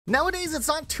Nowadays, it's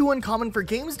not too uncommon for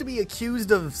games to be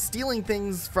accused of stealing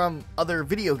things from other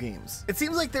video games. It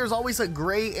seems like there's always a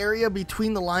gray area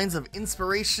between the lines of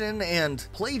inspiration and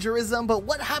plagiarism, but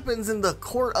what happens in the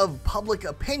court of public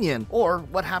opinion? Or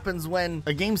what happens when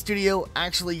a game studio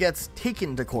actually gets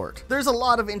taken to court? There's a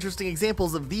lot of interesting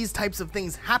examples of these types of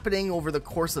things happening over the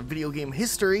course of video game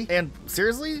history, and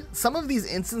seriously, some of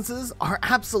these instances are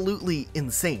absolutely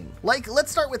insane. Like,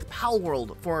 let's start with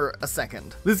Palworld for a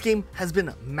second. This game has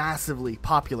been massively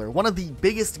popular, one of the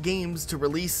biggest games to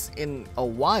release in a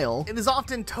while. It is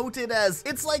often touted as,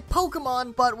 it's like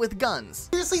Pokemon, but with guns.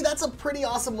 Seriously, that's a pretty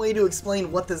awesome way to explain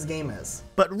what this game is.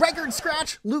 But record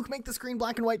scratch, Luke, make the screen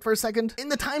black and white for a second. In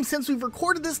the time since we've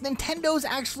recorded this, Nintendo's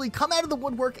actually come out of the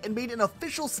woodwork and made an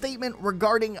official statement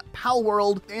regarding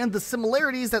Palworld and the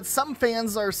similarities that some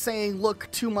fans are saying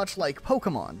look too much like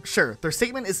Pokemon. Sure, their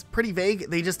statement is pretty vague.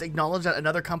 They just acknowledge that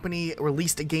another company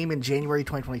released a game in January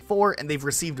 2024 and they've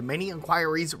received many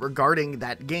inquiries regarding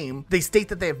that game. They state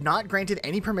that they have not granted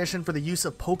any permission for the use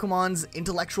of Pokemon's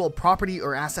intellectual property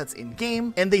or assets in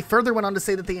game, and they further went on to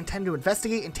say that they intend to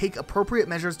investigate and take appropriate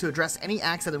measures to address any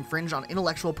acts that infringe on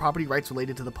intellectual property rights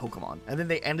related to the Pokemon. And then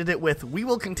they ended it with, "We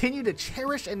will continue to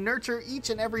cherish and nurture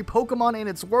each and every Pokemon in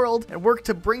its world and work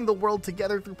to bring the world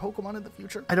together through Pokemon in the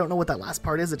future." I don't know what that last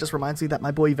part is. It just reminds me that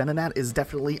my boy Venonat is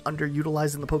definitely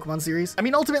underutilized in the Pokemon series. I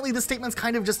mean, ultimately, this statement's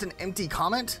kind of just an empty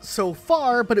comment so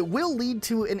far, but it will lead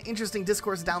to an interesting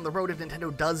discourse down the road if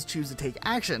Nintendo does choose to take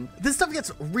action. This stuff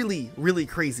gets really, really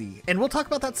crazy, and we'll talk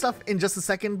about that stuff in just a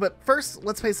second, but first,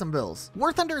 let's pay some bills.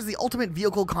 War Thunder is the ultimate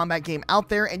vehicle combat game out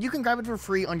there, and you can grab it for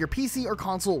free on your PC or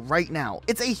console right now.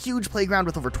 It's a huge playground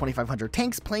with over 2,500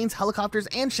 tanks, planes, helicopters,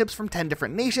 and ships from 10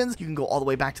 different nations. You can go all the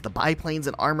way back to the biplanes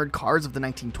and armored cars of the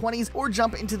 1920s, or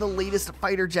jump into the latest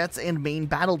fighter jets and main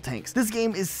battle tanks. This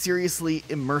game is seriously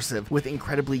immersive, with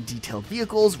incredibly detailed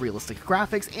vehicles, realistic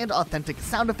graphics, and authentic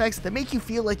sound effects that make you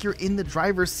feel like you're in the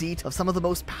driver's seat of some of the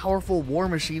most powerful war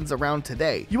machines around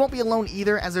today. You won't be alone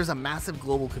either, as there's a massive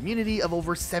global community of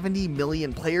over 70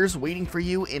 million players waiting for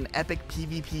you in epic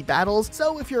PvP battles,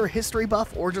 so if you're a history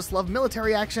buff or just love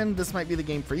military action, this might be the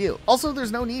game for you. Also,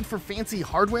 there's no need for fancy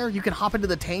hardware. You can hop into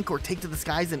the tank or take to the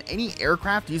skies in any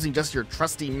aircraft using just your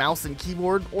trusty mouse and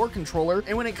keyboard or controller,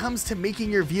 and when it comes to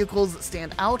making your vehicles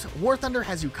stand out, War Thunder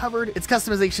has you covered. Its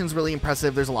customization is really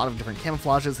impressive. There's a lot of different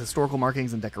camouflages, historical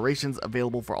markings, and decorations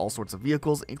available for all sorts of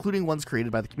vehicles, including ones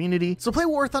created by the community. So play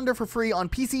War Thunder for free on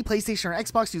PC, PlayStation, or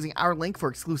Xbox using our link for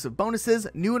exclusive bonuses.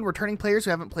 New and returning players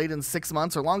who haven't played in 6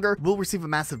 months or longer will receive a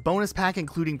massive bonus pack,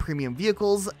 including premium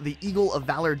vehicles, the Eagle of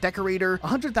Valor Decorator,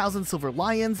 100,000 Silver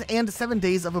Lions, and 7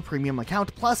 days of a premium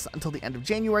account. Plus, until the end of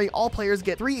January, all players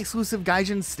get 3 exclusive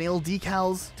Gaijin snail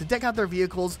decals to deck out their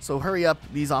vehicles, so hurry up,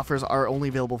 these offers are only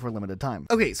available for a limited time.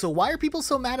 Okay, so why are people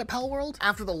so mad at Palworld?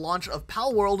 After the launch of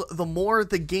Palworld, the more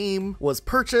the game was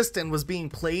purchased and was being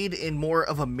played in more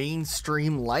of a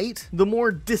mainstream light, the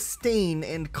more disdain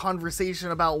and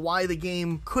conversation about why the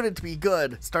game couldn't be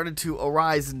good started to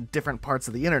arise in different parts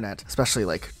of the internet, especially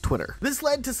like Twitter. This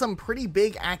led to some pretty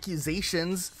big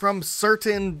accusations from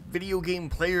certain video game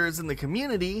players in the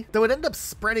community that would end up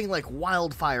spreading like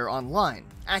wildfire online.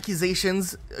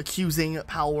 Accusations accusing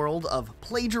Palworld of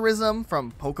plagiarism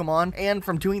from Pokemon and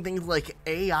from doing things like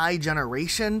AI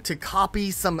generation to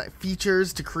copy some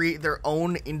features to create their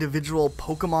own individual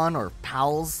Pokemon or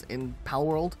pals in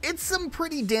Palworld. It's some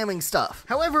pretty damning stuff.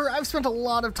 However, I've spent a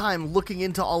lot of time looking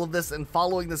into all of this and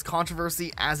following this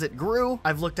controversy as it grew.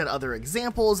 I've looked at other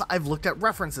examples, I've looked at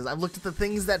references, I've looked at the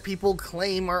things that people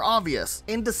claim are obvious.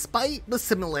 And despite the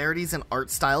similarities in art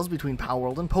styles between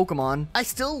Palworld and Pokemon, I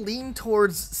still lean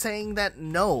towards saying that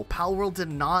no, Palworld did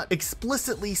not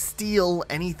explicitly steal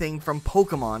anything from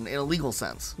Pokemon in a legal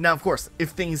sense. Now, of course,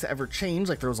 if things ever change,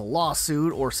 like there was a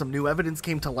lawsuit or some new evidence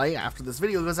came to light after this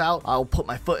video goes out, I'll put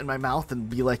my foot in my mouth and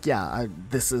be like, yeah,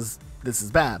 this is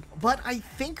bad. But I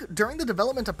think during the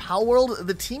development of Palworld,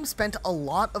 the team spent a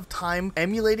lot of time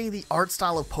emulating the art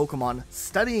style of Pokemon,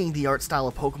 studying the art style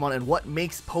of Pokemon and what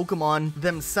makes Pokemon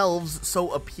themselves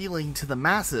so appealing to the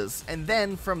masses, and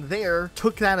then from there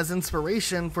took that as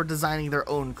inspiration for designing their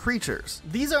own creatures.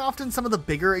 These are often some of the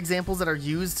bigger examples that are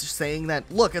used, saying that,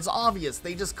 look, it's obvious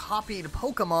they just copied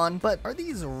Pokemon, but are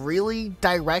these really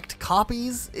direct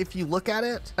copies if you look at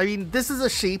it? I mean, this is a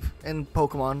sheep in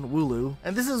Pokemon Wooloo,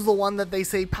 and this is the one one that they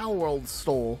say Palworld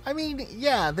stole. I mean,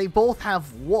 yeah, they both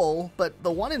have wool, but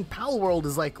the one in Palworld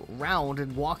is like round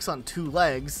and walks on 2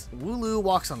 legs. Wooloo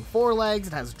walks on 4 legs,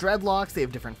 it has dreadlocks, they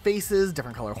have different faces,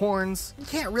 different color horns. You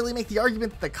can't really make the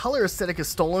argument that the color aesthetic is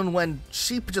stolen when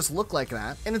sheep just look like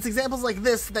that. And it's examples like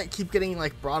this that keep getting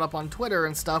like brought up on Twitter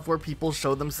and stuff where people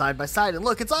show them side by side and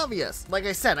look, it's obvious. Like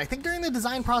I said, I think during the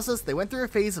design process, they went through a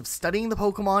phase of studying the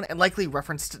Pokemon and likely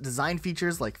referenced design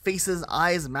features like faces,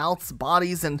 eyes, mouths,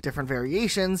 bodies, and different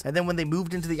variations. And then when they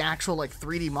moved into the actual like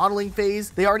 3D modeling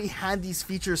phase, they already had these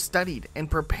features studied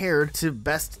and prepared to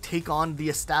best take on the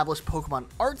established Pokemon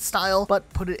art style, but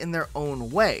put it in their own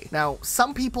way. Now,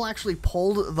 some people actually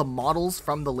pulled the models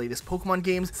from the latest Pokemon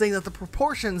games, saying that the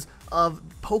proportions of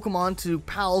Pokemon to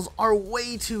pals are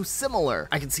way too similar.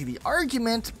 I can see the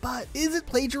argument, but is it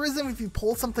plagiarism if you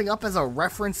pull something up as a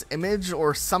reference image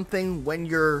or something when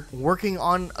you're working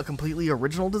on a completely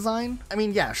original design? I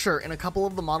mean, yeah, sure, in a couple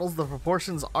of the models the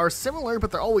proportions are similar, but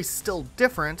they're always still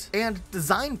different. And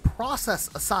design process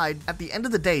aside, at the end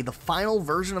of the day, the final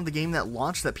version of the game that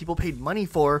launched that people paid money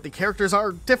for, the characters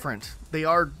are different. They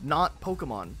are not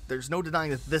Pokemon. There's no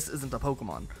denying that this isn't a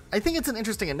Pokemon. I think it's an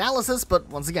interesting analysis, but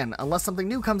once again, unless something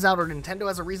new comes out or Nintendo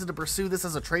has a reason to pursue this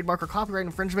as a trademark or copyright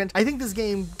infringement, I think this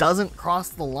game doesn't cross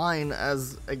the line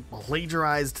as a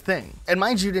plagiarized thing. And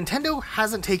mind you, Nintendo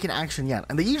hasn't taken action yet,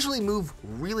 and they usually move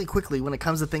really quickly when it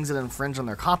comes to things that infringe on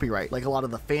their copyright, like a lot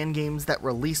of the fan games that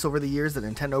release over the years that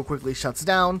Nintendo quickly shuts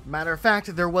down. Matter of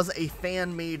fact, there was a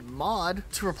fan-made mod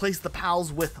to replace the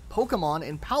pals with Pokemon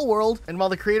in Palworld, and while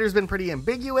the creator's been pretty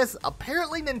ambiguous,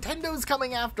 apparently Nintendo's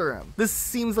coming after him. This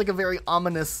seems like a very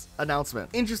ominous announcement.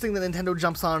 Interesting that Nintendo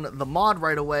jumps on the mod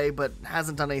right away, but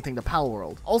hasn't done anything to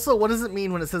Palworld. Also, what does it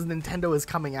mean when it says Nintendo is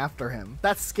coming after him?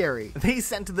 That's scary. They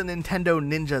sent the Nintendo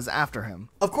ninjas after him.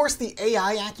 Of course, the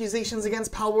AI accusations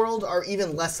against Palworld are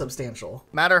even less substantial.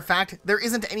 Matter of fact, there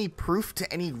isn't any proof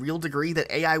to any real degree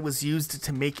that AI was used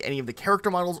to make any of the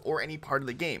character models or any part of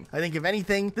the game. I think if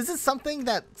anything, this is something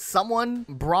that someone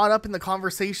brought up in the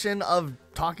conversation of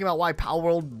talking about why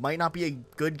Palworld might not be a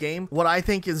good game, what I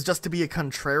think is just to be a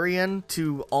contrarian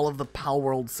to all of the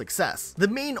Palworld success. The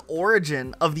main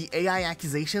origin of the AI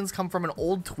accusations come from an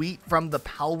old tweet from the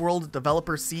Palworld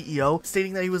developer CEO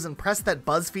stating that he was impressed that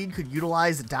BuzzFeed could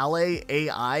utilize DALL-E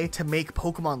AI to make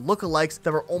Pokemon lookalikes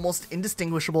that were almost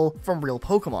indistinguishable from real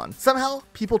Pokemon. Somehow,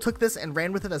 people took this and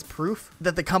ran with it as proof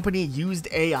that the company used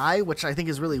AI, which I think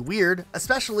is really weird,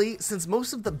 especially since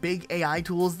most of the big AI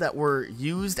tools that were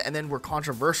used and then were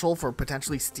controversial for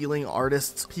potentially stealing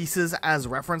artists' pieces as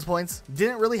reference points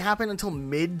didn't really happen until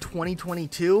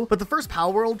mid-2022, but the first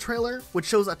Palworld trailer, which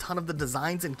shows a ton of the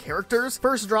designs and characters,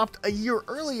 first dropped a year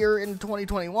earlier in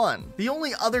 2021. The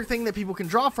only other thing that people can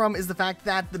draw from is the fact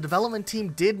that the development team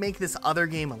did make this other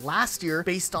game last year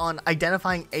based on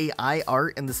identifying AI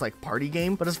art in this like party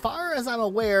game, but as far as I'm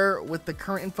aware, with the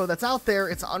current info that's out there,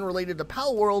 it's unrelated to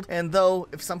Palworld, and though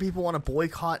if some people want to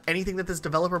boycott anything that this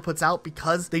developer puts out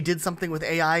because they did something with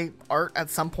AI art at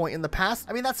some point in the past,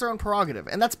 I mean, that's their own prerogative.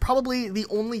 And that's probably the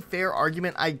only fair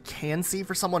argument I can see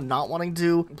for someone not wanting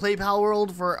to play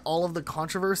Palworld for all of the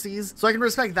controversies. So I can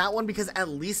respect that one because at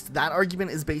least that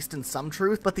argument is based in some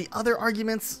truth, but the other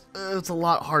arguments, it's a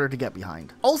lot harder to get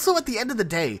behind. Also, at the end of the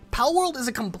day, Palworld is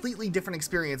a completely different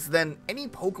experience than any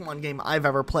Pokemon game I've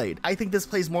ever played. I think this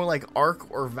plays more like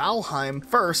Arc or Valheim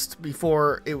first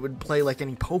before it would play like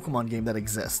any Pokemon game that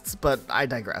exists, but I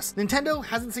digress. Nintendo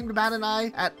hasn't seemed to bat an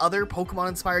eye at other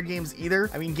Pokemon-inspired games either.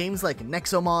 I mean, games like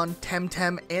Nexomon,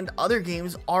 Temtem, and other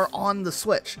games are on the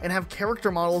Switch and have character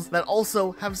models that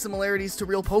also have similarities to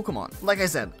real Pokemon. Like I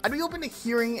said, I'd be open to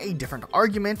hearing a different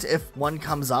argument if one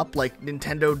comes up, like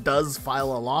Nintendo does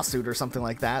file a lawsuit or something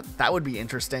like that. That would be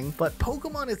interesting. But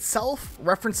Pokemon itself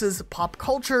references pop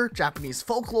culture, Japanese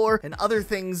folklore, and other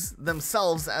things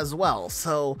themselves as well.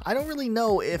 So I don't really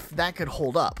know if that could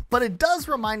hold up. But it does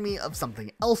remind me of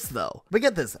something else though. But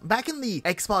get this, back in the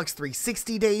Xbox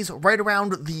 360 days, right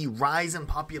around the rise in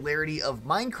popularity of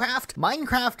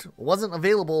Minecraft wasn't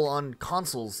available on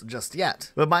consoles just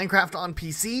yet. But Minecraft on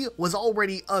PC was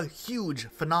already a huge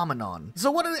phenomenon.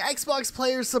 So what are the Xbox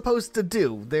players supposed to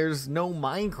do? There's no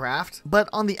Minecraft, but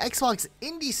on the Xbox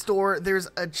Indie Store, there's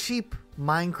a cheap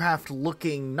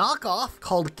Minecraft-looking knockoff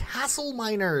called Castle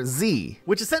Miner Z,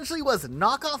 which essentially was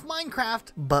knockoff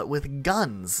Minecraft, but with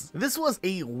guns. This was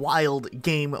a wild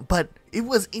game, but it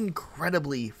was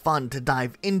incredibly fun to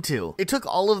dive into. It took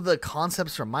all of the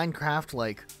concepts from Minecraft,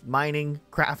 like mining,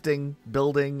 crafting,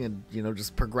 building, and, you know,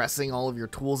 just progressing all of your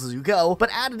tools as you go, but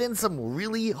added in some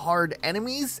really hard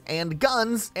enemies and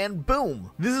guns, and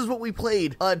boom, this is what we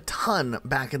played a ton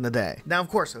back in the day. Now, of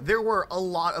course, there were a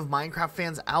lot of Minecraft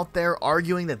fans out there were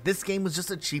arguing that this game was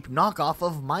just a cheap knockoff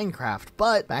of Minecraft,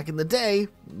 but back in the day,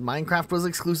 Minecraft was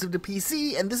exclusive to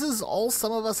PC, and this is all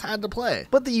some of us had to play.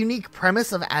 But the unique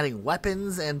premise of adding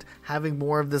weapons and having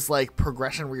more of this like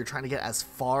progression where you're trying to get as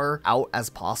far out as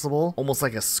possible, almost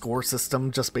like a score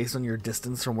system just based on your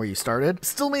distance from where you started,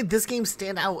 still made this game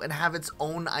stand out and have its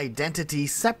own identity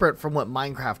separate from what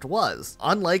Minecraft was.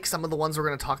 Unlike some of the ones we're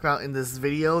going to talk about in this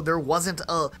video, there wasn't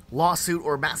a lawsuit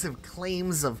or massive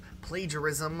claims of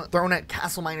plagiarism thrown at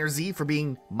Castle Miner Z for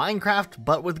being Minecraft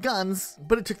but with guns,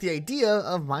 but it took the idea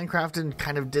of Minecraft and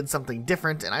kind of did something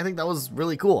different, and I think that was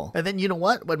really cool. And then you know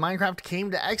what? When Minecraft came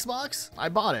to Xbox, I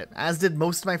bought it, as did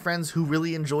most of my friends who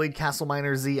really enjoyed Castle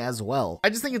Miner Z as well. I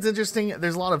just think it's interesting.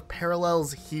 There's a lot of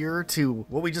parallels here to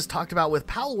what we just talked about with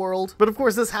Palworld, but of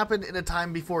course this happened in a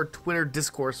time before Twitter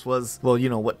discourse was, well, you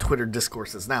know what Twitter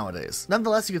discourse is nowadays.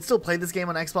 Nonetheless, you could still play this game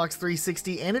on Xbox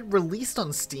 360, and it released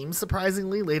on Steam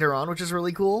surprisingly later on, which is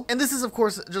really cool. And this is of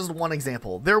course just one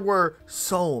example. There were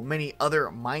so many other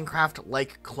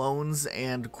Minecraft-like clones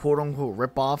and quote-unquote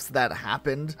ripoffs that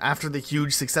happened after the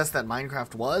huge success that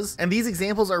Minecraft was, and these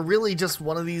examples are really just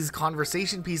one of these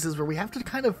conversation pieces where we have to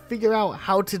kind of figure out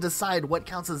how to decide what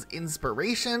counts as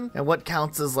inspiration and what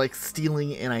counts as like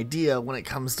stealing an idea when it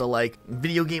comes to like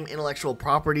video game intellectual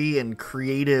property and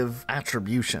creative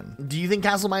attribution. Do you think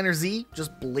Castle Miner Z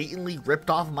just blatantly ripped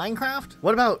off Minecraft?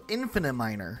 What about Infinite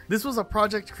Miner? This was a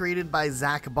project created by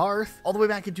Zach Barth all the way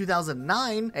back in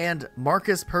 2009, and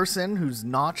Marcus Persson, who's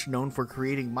Notch, known for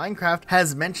creating Minecraft,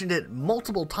 has mentioned it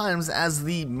multiple times as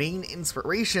the main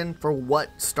inspiration for what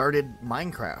started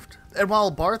Minecraft. And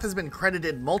while Barth has been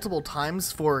credited multiple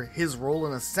times for his role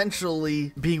in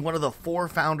essentially being one of the 4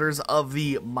 founders of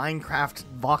the Minecraft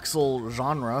voxel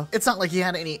genre, it's not like he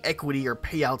had any equity or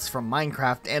payouts from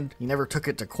Minecraft, and he never took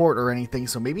it to court or anything,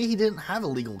 so maybe he didn't have a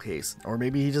legal case, or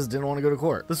maybe he just didn't want to go to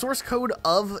court. The source code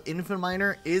of Infinite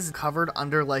Miner is covered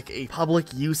under like a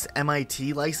public use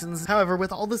MIT license. However,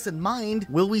 with all this in mind,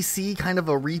 will we see kind of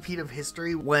a repeat of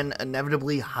history when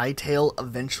inevitably Hytale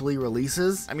eventually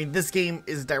releases? I mean, this game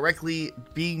is directly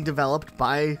being developed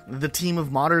by the team of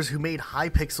modders who made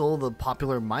Hypixel, the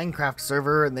popular Minecraft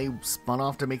server, and they spun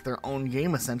off to make their own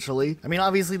game essentially. I mean,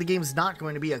 obviously the game's not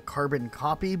going to be a carbon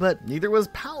copy, but neither was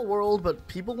Palworld, but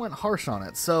people went harsh on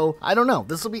it. So I don't know.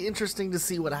 This will be interesting to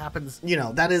see what happens. You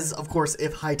know, that is of course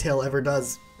if Hytale ever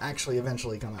does actually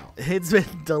eventually come out. It's been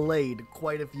delayed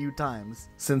quite a few times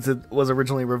since it was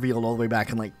originally revealed all the way back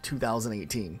in like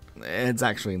 2018. It's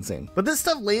actually insane. But this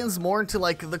stuff lands more into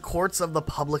like the courts of the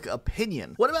public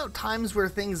opinion. What about times where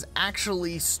things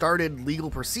actually started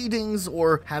legal proceedings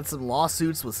or had some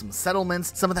lawsuits with some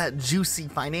settlements, some of that juicy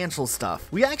financial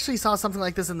stuff? We actually saw something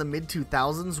like this in the mid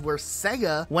 2000s where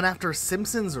Sega went after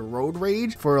Simpsons Road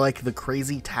Rage for like the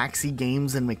crazy taxi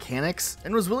games and mechanics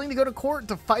and was willing to go to court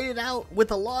to fight it out with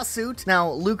a lawsuit.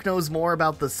 Now, Luke knows more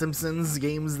about the Simpsons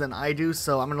games than I do,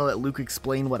 so I'm gonna let Luke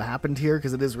explain what happened here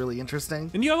because it is really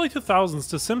interesting. In the early 2000s,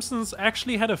 The Simpsons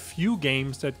actually had a few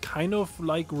games that kind of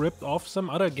like ripped off some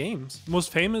other games.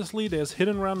 Most famously, there's Hit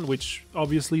and Run, which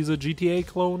obviously is a GTA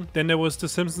clone. Then there was The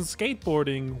Simpsons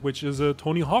Skateboarding, which is a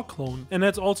Tony Hawk clone. And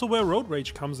that's also where Road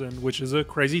Rage comes in, which is a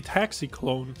Crazy Taxi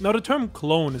clone. Now, the term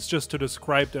clone is just to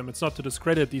describe them. It's not to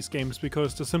discredit these games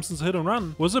because The Simpsons Hit and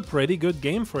Run was a pretty good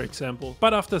game, for example.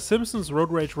 But after Simpsons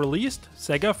Road Rage released,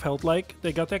 Sega felt like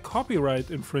they got their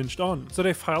copyright infringed on, so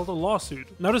they filed a lawsuit.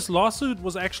 Now, this lawsuit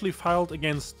was actually filed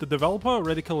against the developer,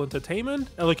 Radical Entertainment,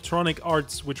 Electronic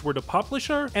Arts, which were the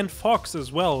publisher, and Fox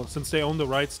as well, since they own the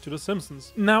rights to The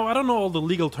Simpsons. Now, I don't know all the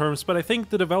legal terms, but I think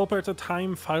the developer at the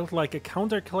time filed like a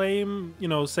counterclaim, you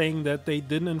know, saying that they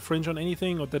didn't infringe on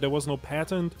anything or that there was no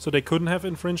patent, so they couldn't have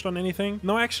infringed on anything.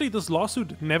 No, actually, this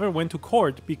lawsuit never went to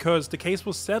court because the case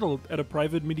was settled at a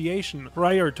private mediation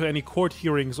prior to any court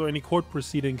hearings or any court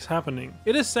proceedings happening.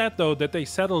 It is sad though that they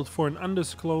settled for an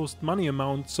undisclosed money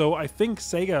amount, so I think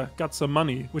Sega got some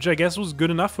money, which I guess was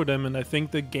good enough for them, and I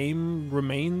think the game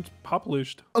remained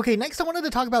published. Okay, next I wanted to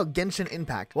talk about Genshin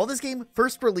Impact. While this game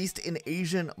first released in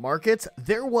Asian markets,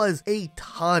 there was a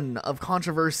ton of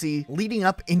controversy leading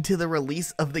up into the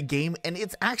release of the game, and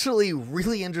it's actually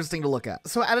really interesting to look at.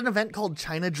 So at an event called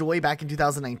China Joy back in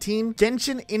 2019,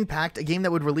 Genshin Impact, a game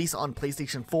that would release on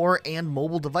PlayStation 4 and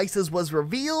mobile devices was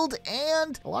revealed,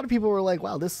 and a lot of people were like,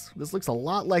 wow, this looks a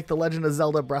lot like The Legend of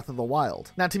Zelda Breath of the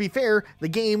Wild. Now, to be fair, the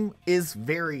game is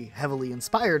very heavily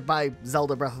inspired by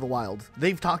Zelda Breath of the Wild.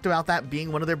 They've talked about that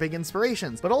being one of their big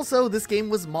inspirations, but also this game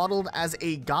was modeled as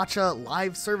a gacha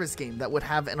live service game that would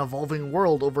have an evolving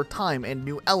world over time and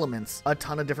new elements, a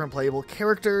ton of different playable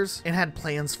characters, and had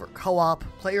plans for co-op,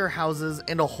 player houses,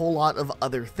 and a whole lot of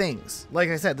other things. Like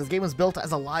I said, this game was built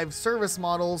as a live service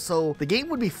model, so the game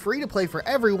would be free to play for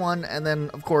everyone, and then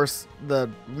of course the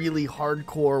really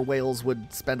hardcore whales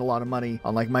would spend a lot of money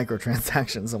on like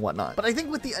microtransactions and whatnot. But I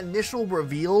think with the initial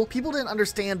reveal, people didn't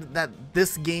understand that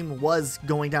this game was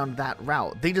going down that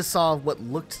route. They just saw what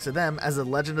looked to them as a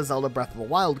Legend of Zelda Breath of the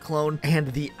Wild clone, and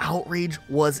the outrage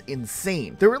was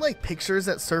insane. There were like pictures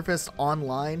that surfaced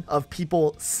online of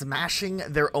people smashing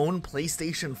their own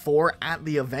PlayStation 4 at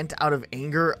the event out of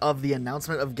anger of the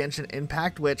announcement of Genshin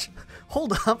Impact, which,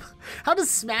 hold up, how does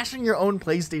smashing your own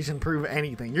PlayStation prove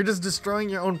anything? You're just destroying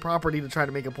your own property to try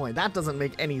to make a point. That doesn't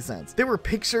make any sense. There were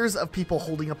pictures of people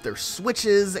holding up their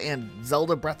Switches and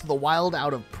Zelda Breath of the Wild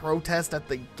out of protest at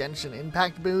the Genshin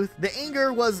Impact booth. The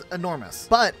anger was enormous,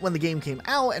 but when the game came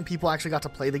out and people actually got to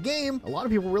play the game, a lot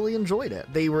of people really enjoyed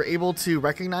it. They were able to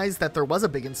recognize that there was a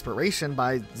big inspiration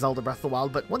by Zelda Breath of the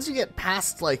Wild, but once you get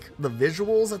past like the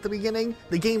visuals at the beginning,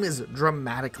 the game is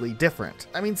dramatically different.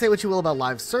 I mean, say what you will about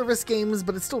live service games,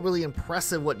 but it's still really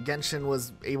impressive what Genshin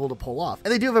was able to pull off.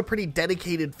 And they do have a pretty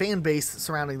dedicated fan base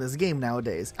surrounding this game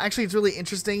nowadays. Actually, it's really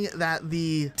interesting that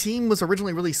the team was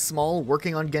originally really small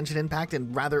working on Genshin Impact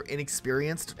and rather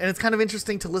inexperienced. And it's kind of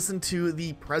interesting to listen to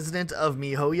the president of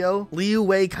MiHoYo, Liu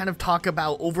Wei, kind of talk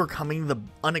about overcoming the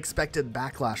unexpected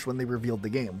backlash when they revealed the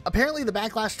game. Apparently, the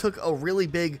backlash took a really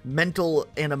big mental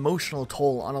and emotional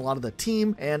toll on a lot of the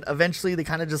team, and eventually they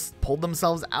kind of just pulled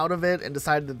themselves out of it and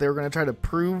decided that they were going to try to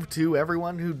prove to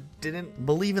everyone who didn't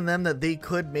believe in them that they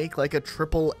could make like a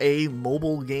AAA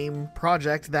mobile game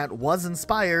project that was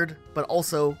inspired but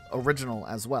also original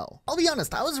as well. I'll be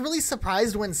honest, I was really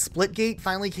surprised when Splitgate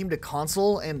finally came to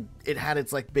console and it had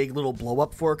its like big little blow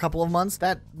up for a couple of months,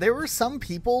 that there were some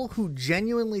people who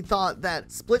genuinely thought that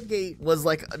Splitgate was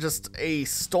like just a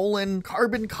stolen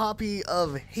carbon copy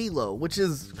of Halo, which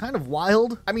is kind of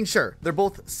wild. I mean, sure, they're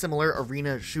both similar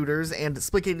arena shooters and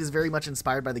Splitgate is very much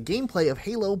inspired by the gameplay of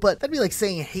Halo, but that'd be like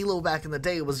saying Halo back in the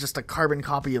day was just a carbon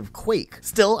copy of Quake.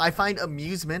 Still, I find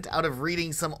amusement out of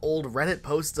reading some old Reddit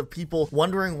posts of people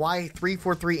wondering why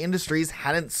 343 Industries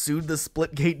hadn't sued the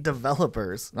Splitgate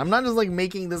developers. I'm not just like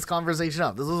making this conversation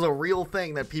up. This is a real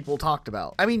thing that people talked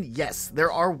about. I mean, yes,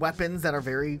 there are weapons that are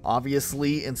very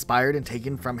obviously inspired and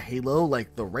taken from Halo,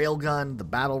 like the railgun, the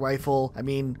battle rifle. I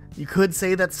mean, you could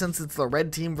say that since it's the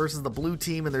red team versus the blue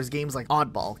team and there's games like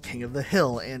Oddball, King of the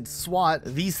Hill, and SWAT,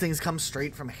 these things come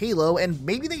straight from Halo, and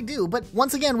maybe they do, but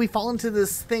once again, we fall into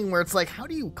this thing where it's like, how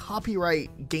do you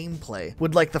copyright gameplay?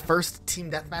 Would like the first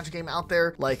team deathmatch game out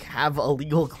there like have a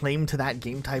legal claim to that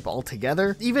game type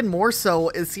altogether? Even more so,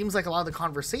 it seems like a lot of the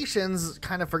conversations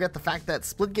kind of forget the fact that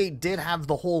Splitgate did have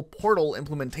the whole Portal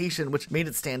implementation, which made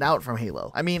it stand out from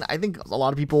Halo. I mean, I think a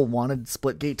lot of people wanted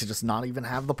Splitgate to just not even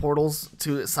have the portals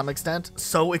to some extent,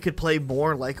 so it could play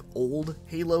more like old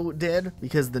Halo did,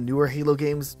 because the newer Halo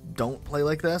games don't play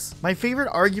like this. My favorite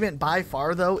argument by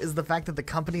far, though, is the fact that the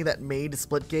company that made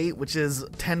Splitgate, which is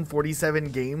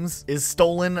 1047 Games, is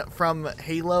stolen from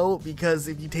Halo, because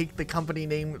if you take the company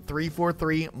name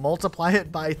 343, multiply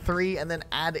it by 3, and then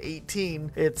add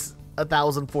 18, it's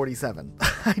 1047.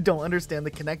 I don't understand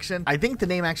the connection. I think the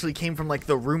name actually came from like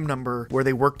the room number where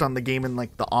they worked on the game in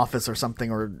like the office or something,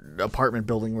 or apartment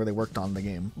building where they worked on the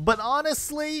game. But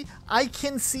honestly, I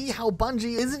can see how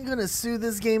Bungie isn't gonna sue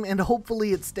this game, and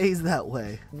hopefully it stays that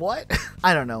way. What?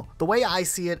 I don't know. The way I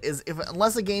see it is,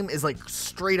 unless a game is like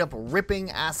straight up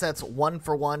ripping assets one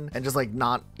for one and just like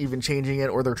not even changing it,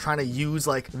 or they're trying to use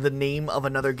like the name of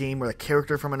another game or the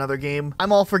character from another game,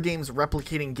 I'm all for games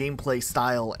replicating gameplay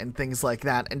style and things like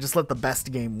that, and just let the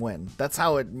best game win. That's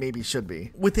how it maybe should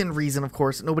be. Within reason, of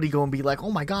course. Nobody go and be like,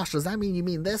 oh my gosh, does that mean you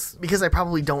mean this? Because I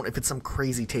probably don't if it's some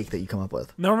crazy take that you come up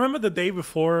with. Now remember the day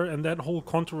before and that whole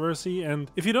controversy, and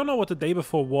if you don't know what the day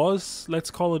before was, let's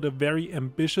call it a very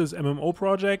ambitious MMO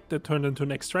project that turned into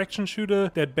an extraction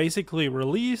shooter that basically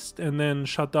released and then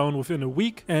shut down within a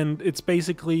week, and it's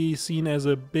basically seen as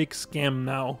a big scam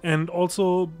now. And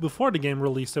also before the game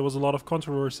released, there was a lot of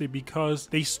controversy because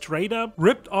they straight up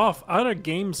ripped off off other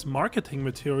games' marketing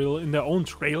material in their own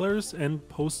trailers and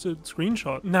posted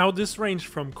screenshots. Now this ranged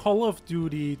from Call of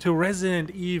Duty to Resident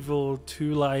Evil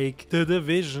to like The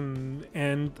Division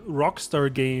and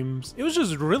Rockstar games. It was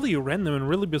just really random and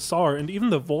really bizarre, and even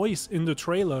the voice in the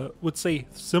trailer would say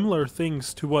similar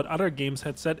things to what other games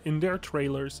had said in their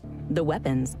trailers. The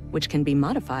weapons, which can be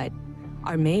modified,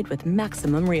 are made with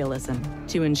maximum realism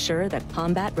to ensure that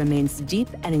combat remains deep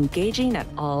and engaging at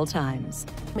all times.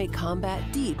 Make combat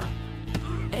deep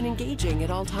and engaging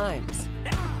at all times.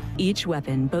 Each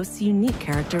weapon boasts unique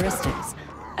characteristics,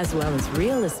 as well as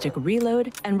realistic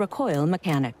reload and recoil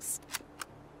mechanics.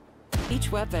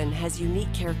 Each weapon has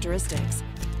unique characteristics,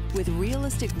 with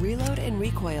realistic reload and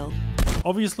recoil.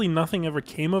 Obviously nothing ever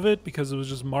came of it because it was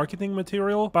just marketing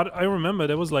material, but I remember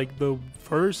there was like the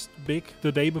first big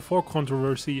The Day Before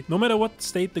controversy. No matter what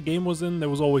state the game was in, there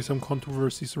was always some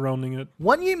controversy surrounding it.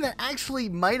 One game that actually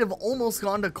might have almost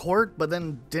gone to court, but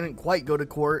then didn't quite go to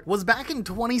court, was back in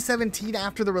 2017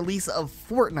 after the release of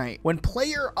Fortnite, when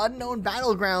PlayerUnknown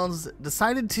Battlegrounds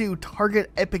decided to target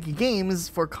Epic Games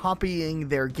for copying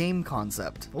their game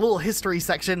concept. A little history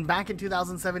section: back in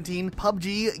 2017,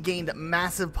 PUBG gained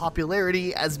massive popularity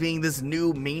as being this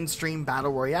new mainstream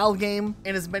battle royale game,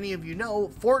 and as many of you know,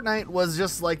 Fortnite was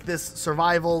just like this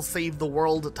survival save the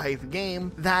world type game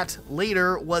that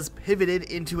later was pivoted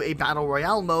into a battle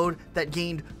royale mode that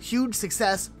gained huge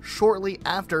success shortly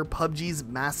after PUBG's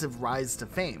massive rise to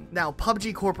fame. Now,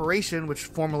 PUBG Corporation, which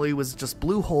formerly was just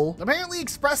Bluehole, apparently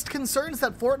expressed concerns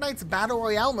that Fortnite's battle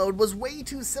royale mode was way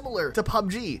too similar to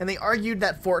PUBG, and they argued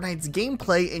that Fortnite's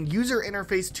gameplay and user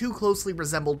interface too closely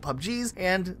resembled PUBG's,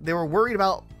 and they were worried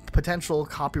about potential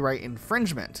copyright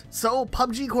infringement. So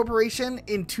PUBG Corporation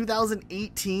in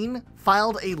 2018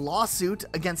 filed a lawsuit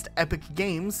against Epic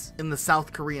Games in the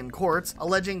South Korean courts,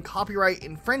 alleging copyright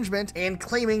infringement and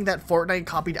claiming that Fortnite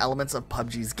copied elements of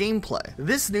PUBG's gameplay.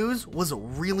 This news was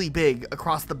really big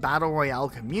across the battle royale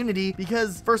community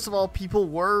because, first of all, people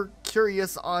were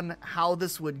curious on how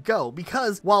this would go,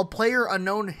 because while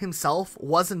PlayerUnknown himself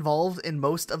was involved in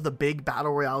most of the big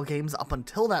battle royale games up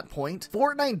until that point,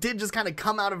 Fortnite did just kind of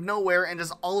come out of nowhere and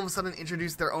just all of a sudden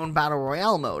introduce their own battle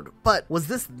royale mode. But was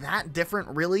this that different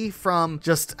really from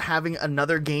just having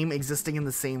another game existing in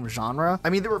the same genre? I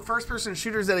mean, there were first-person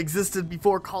shooters that existed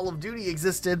before Call of Duty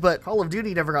existed, but Call of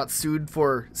Duty never got sued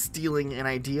for stealing an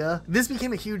idea. This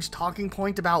became a huge talking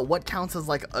point about what counts as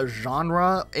like a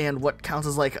genre and what counts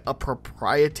as like a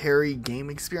proprietary game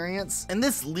experience. And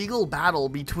this legal battle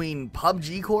between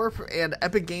PUBG Corp and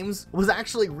Epic Games was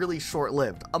actually really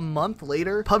short-lived. A month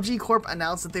later, PUBG Corp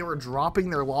announced that they were dropping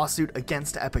their lawsuit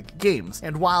against Epic Games.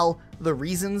 And while the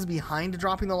reasons behind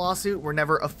dropping the lawsuit were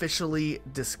never officially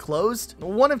disclosed,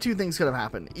 one of two things could have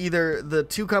happened. Either the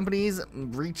two companies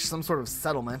reached some sort of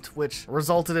settlement, which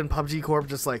resulted in PUBG Corp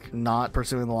just like not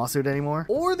pursuing the lawsuit anymore,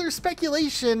 or there's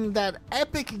speculation that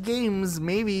Epic Games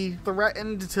maybe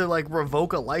threatened to like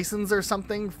revoke a license or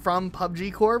something from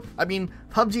PUBG Corp. I mean,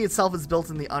 PUBG itself is built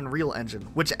in the Unreal Engine,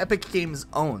 which Epic Games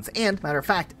owns, and matter of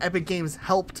fact, Epic Games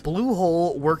helped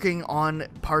Bluehole working on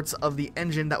parts of the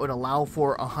engine that would allow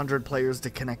for 100 players to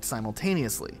connect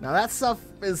simultaneously. Now that stuff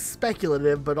is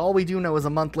speculative, but all we do know is a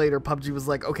month later, PUBG was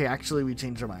like, okay, actually we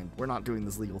changed our mind. We're not doing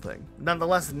this legal thing.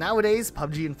 Nonetheless, nowadays,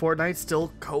 PUBG and Fortnite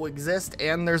still coexist,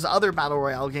 and there's other battle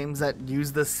royale games that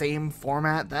use the same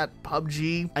format that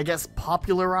PUBG, I guess,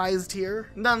 popularized here.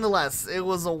 Nonetheless, it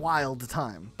was a wild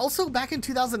time. Also, back in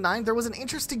 2009, there was an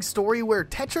interesting story where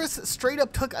Tetris straight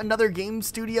up took another game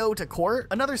studio to court.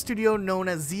 Another studio known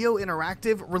as Zeo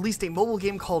Interactive released a mobile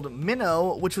game called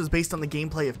Minnow, which was based on the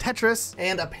gameplay of Tetris,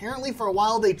 and apparently for a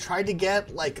while they tried to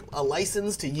get like a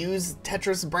license to use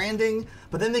Tetris branding,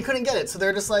 but then they couldn't get it, so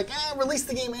they're just like, release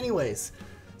the game anyways.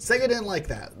 Sega didn't like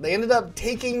that. They ended up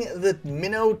taking the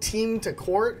Minnow team to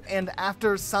court, and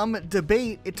after some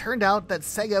debate, it turned out that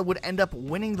Sega would end up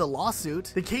winning the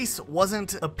lawsuit. The case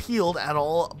wasn't appealed at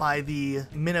all by the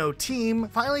Minnow team.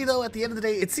 Finally, though, at the end of the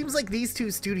day, it seems like these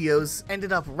two studios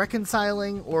ended up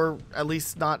reconciling, or at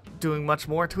least not doing much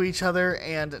more to each other,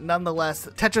 and nonetheless,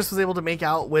 Tetris was able to make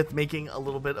out with making a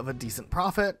little bit of a decent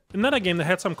profit. Another game that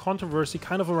had some controversy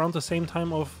kind of around the same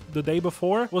time of The Day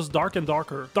Before was Dark and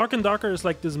Darker. Dark and Darker is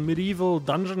like this medieval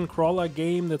dungeon crawler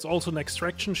game that's also an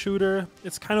extraction shooter.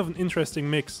 It's kind of an interesting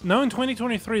mix. Now in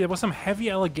 2023, there were some heavy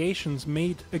allegations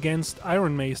made against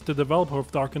Iron Mace, the developer of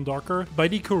Dark and Darker, by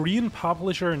the Korean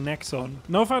publisher Nexon.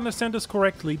 Now, if I understand this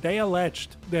correctly, they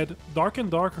alleged that Dark and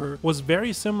Darker was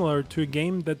very similar to a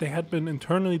game that they had been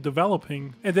internally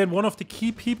developing, and then one of the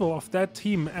key people of that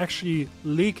team actually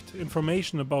leaked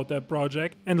information about that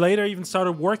project, and later even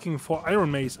started working for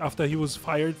Iron Mace after he was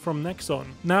fired from Nexon.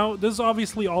 Now, this is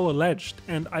obviously obviously all alleged,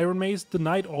 and Iron Maze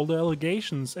denied all the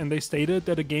allegations, and they stated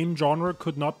that a game genre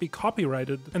could not be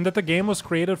copyrighted, and that the game was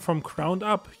created from ground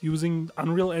up using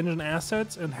Unreal Engine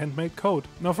assets and handmade code.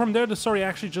 Now from there the story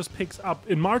actually just picks up.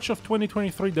 In March of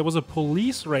 2023 there was a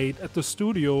police raid at the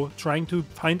studio trying to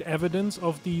find evidence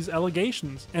of these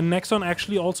allegations, and Nexon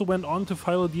actually also went on to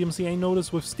file a DMCA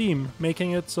notice with Steam,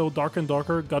 making it so Dark and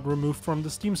Darker got removed from the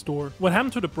Steam store. What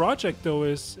happened to the project though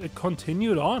is it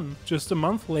continued on. Just a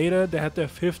month later they had their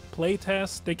 5th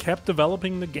playtest, they kept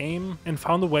developing the game and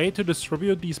found a way to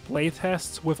distribute these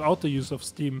playtests without the use of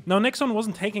Steam. Now Nexon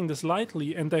wasn't taking this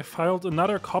lightly, and they filed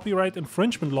another copyright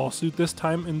infringement lawsuit, this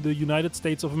time in the United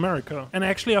States of America. And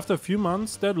actually after a few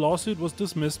months that lawsuit was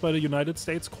dismissed by the United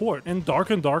States court, and Dark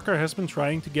and Darker has been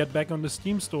trying to get back on the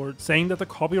Steam store, saying that the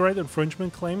copyright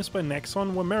infringement claims by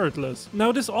Nexon were meritless.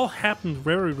 Now this all happened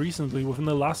very recently, within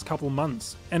the last couple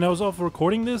months, and as of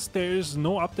recording this there is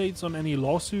no updates on any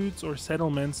lawsuits or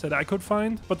settlements that I could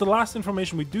find, but the last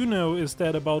information we do know is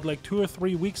that about like 2 or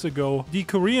 3 weeks ago the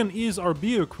Korean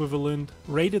ESRB equivalent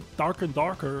rated Dark and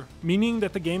Darker, meaning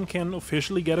that the game can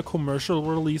officially get a commercial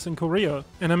release in Korea.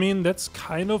 And I mean that's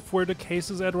kind of where the case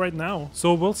is at right now,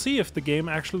 so we'll see if the game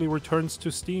actually returns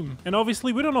to Steam. And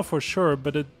obviously we don't know for sure,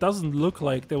 but it doesn't look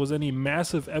like there was any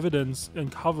massive evidence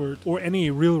uncovered or any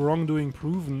real wrongdoing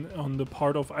proven on the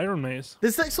part of Iron Maze.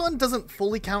 This next one doesn't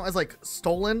fully count as like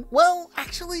stolen. Well,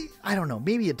 actually, I don't know,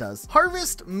 maybe it does.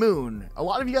 Harvest Moon. A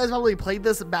lot of you guys probably played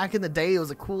this back in the day. It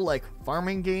was a cool like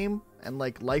farming game and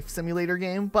like life simulator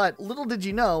game, but little did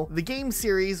you know, the game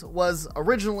series was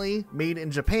originally made in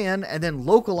Japan and then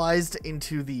localized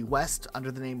into the West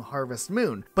under the name Harvest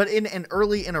Moon. But in an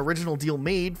early and original deal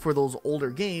made for those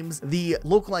older games, the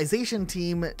localization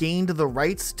team gained the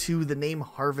rights to the name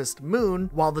Harvest Moon,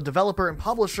 while the developer and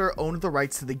publisher owned the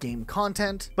rights to the game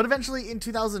content. But eventually in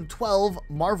 2012,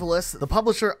 Marvelous, the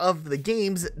publisher of the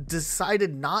games,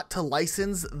 decided not to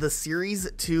license the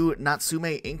series to Natsume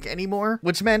Inc. anymore,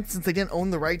 which meant since they didn't own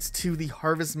the rights to the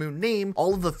Harvest Moon name,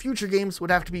 all of the future games would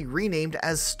have to be renamed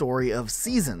as Story of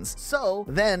Seasons. So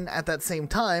then at that same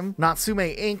time, Natsume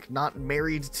Inc., not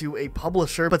married to a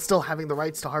publisher but still having the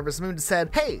rights to Harvest Moon, said,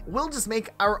 hey, we'll just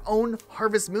make our own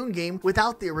Harvest Moon game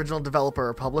without the original developer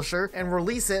or publisher and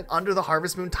release it under the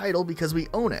Harvest Moon title because we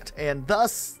own it. And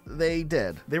thus they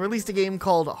did. They released a game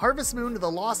called Harvest Moon: The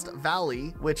Lost Valley,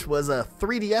 which was a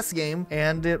 3DS game,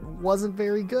 and it wasn't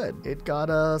very good. It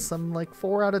got some like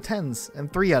 4 out of 10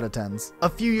 and 3 out of 10s. A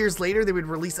few years later, they would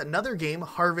release another game,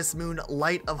 Harvest Moon: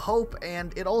 Light of Hope,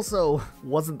 and it also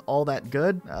wasn't all that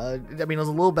good. I mean, it was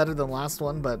a little better than the last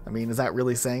one, but I mean, is that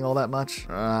really saying all that much?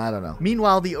 I don't know.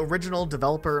 Meanwhile, the original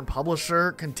developer and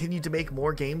publisher continued to make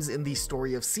more games in the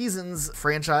Story of Seasons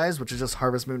franchise, which is just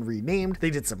Harvest Moon renamed.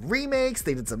 They did some remakes,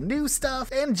 they did some new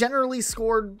stuff, and generally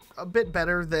scored a bit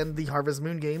better than the Harvest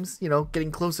Moon games, you know,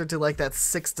 getting closer to like that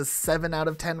 6 to 7 out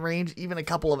of 10 range, even a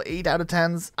couple of 8 out of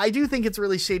 10s. I do think it's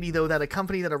really shady though that a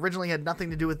company that originally had nothing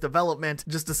to do with development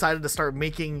just decided to start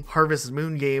making Harvest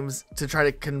Moon games to try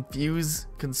to confuse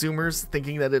consumers,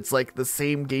 thinking that it's like the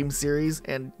same game series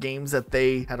and games that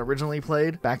they had originally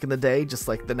played back in the day, just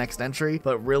like the next entry.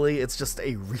 But really it's just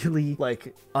a really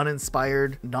like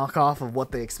uninspired knockoff of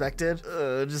what they expected.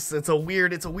 It's a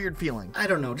weird feeling. I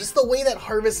don't know, just the way that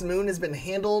Harvest Moon has been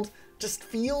handled just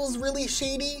feels really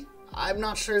shady. I'm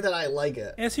not sure that I like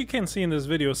it. As you can see in this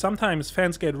video, sometimes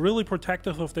fans get really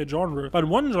protective of their genre, but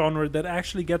one genre that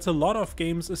actually gets a lot of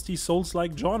games is the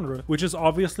Souls-like genre, which is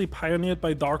obviously pioneered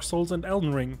by Dark Souls and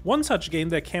Elden Ring. One such game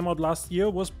that came out last year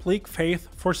was Bleak Faith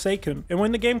Forsaken, and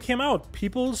when the game came out,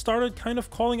 people started kind of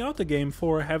calling out the game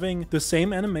for having the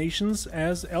same animations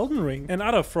as Elden Ring and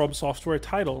other From Software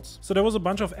titles. So there was a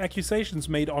bunch of accusations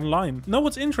made online. Now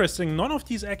what's interesting, none of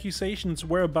these accusations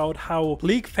were about how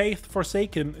Bleak Faith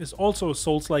Forsaken is also a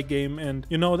Souls-like game, and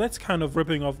you know, that's kind of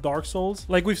ripping off Dark Souls,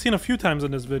 like we've seen a few times in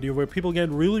this video where people get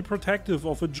really protective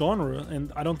of a genre,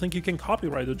 and I don't think you can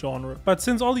copyright a genre. But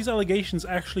since all these allegations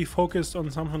actually focused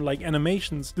on something like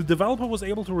animations, the developer was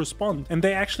able to respond, and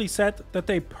they actually said that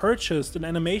they purchased an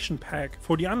animation pack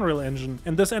for the Unreal Engine,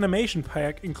 and this animation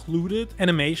pack included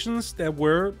animations that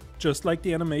were just like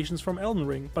the animations from Elden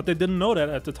Ring, but they didn't know that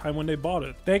at the time when they bought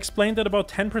it. They explained that about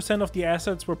 10% of the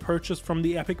assets were purchased from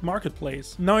the Epic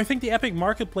Marketplace. Now I think think the Epic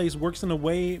Marketplace works in a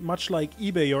way much like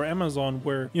eBay or Amazon,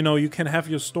 where, you know, you can have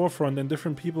your storefront and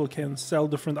different people can sell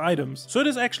different items. So it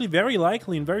is actually very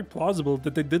likely and very plausible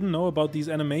that they didn't know about these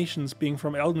animations being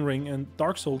from Elden Ring and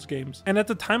Dark Souls games. And at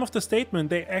the time of the statement,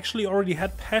 they actually already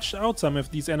had patched out some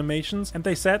of these animations, and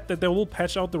they said that they will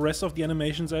patch out the rest of the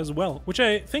animations as well, which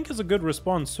I think is a good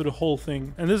response to the whole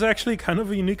thing. And this is actually kind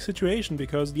of a unique situation,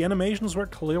 because the animations were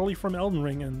clearly from Elden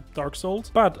Ring and Dark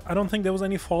Souls, but I don't think there was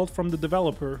any fault from the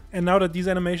developer. And now that these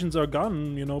animations are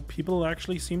gone, you know, people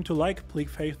actually seem to like Bleak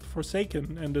Faith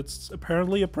Forsaken, and it's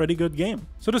apparently a pretty good game.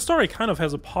 So the story kind of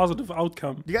has a positive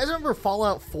outcome. Do you guys remember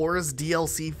Fallout 4's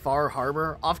DLC Far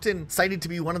Harbor? Often cited to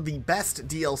be one of the best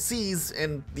DLCs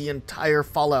in the entire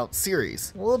Fallout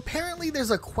series. Well, apparently there's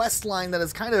a quest line that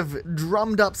has kind of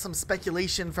drummed up some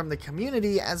speculation from the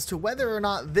community as to whether or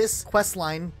not this quest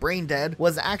line, Brain Dead,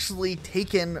 was actually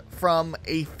taken from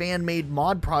a fan-made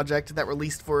mod project that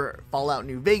released for Fallout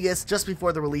New Vegas just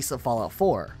before the release of Fallout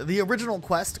 4. The original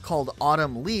quest, called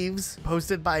Autumn Leaves,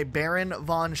 posted by Baron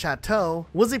von Chateau,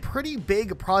 was a pretty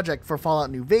big project for Fallout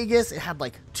New Vegas. It had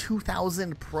like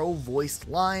 2,000 pro-voiced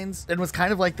lines and was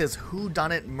kind of like this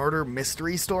whodunit murder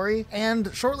mystery story. And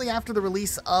shortly after the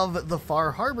release of the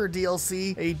Far Harbor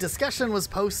DLC, a discussion was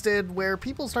posted where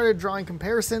people started drawing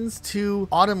comparisons to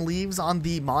Autumn Leaves on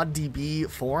the ModDB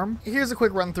forum. Here's a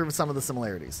quick run through of some of the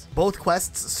similarities. Both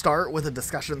quests start with a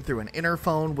discussion through an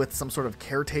interphone with some sort of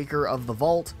caretaker of the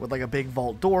vault, with like a big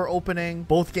vault door opening.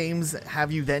 Both games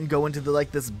have you then go into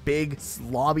this big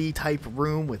lobby type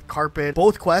room with carpet.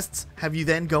 Both quests have you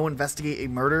then go investigate a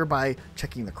murder by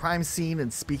checking the crime scene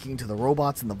and speaking to the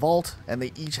robots in the vault, and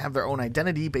they each have their own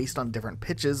identity based on different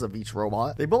pitches of each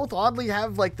robot. They both oddly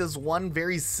have like this one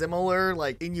very similar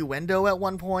like innuendo at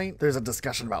one point. There's a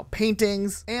discussion about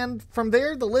paintings, and from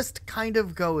there the list kind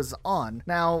of goes on.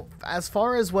 Now, as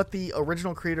far as what the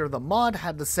original creator of the mod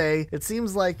had to say, it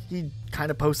seems like he kind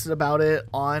of posted about it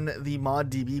on the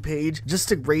ModDB page just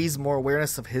to raise more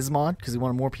awareness of his mod, because he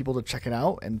wanted more people to check it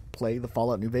out and play the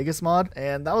Fallout New Vegas mod,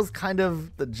 and that was kind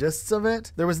of the gist of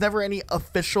it. There was never any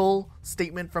official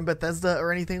statement from Bethesda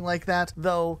or anything like that,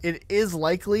 though it is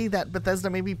likely that Bethesda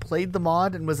maybe played the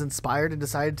mod and was inspired and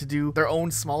decided to do their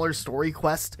own smaller story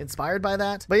quest inspired by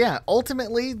that. But yeah,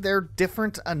 ultimately they're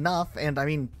different enough, and I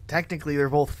mean, technically they're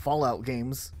both Fallout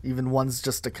games, even one's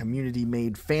just a community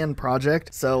made fan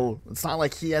project, so it's not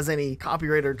like he has any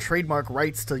copyright or trademark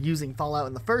rights to using Fallout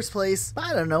in the first place.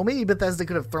 I don't know, maybe Bethesda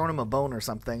could have thrown him a bone or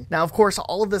something. Now, of course,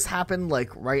 all of this happened like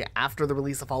right after the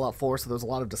release of Fallout 4, so there's a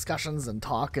lot of discussions and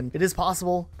talk, and it is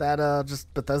possible that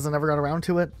just Bethesda never got around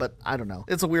to it, but I don't know.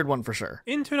 It's a weird one for sure.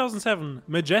 In 2007,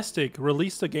 Majestic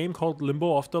released a game called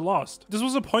Limbo of the Lost. This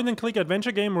was a point-and-click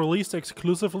adventure game released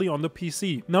exclusively on the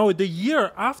PC. Now, the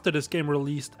year after this game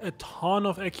released, a ton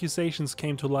of accusations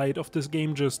came to light of this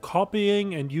game just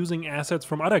copying and using assets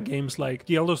from other games like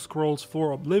The Elder Scrolls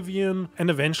 4 Oblivion, and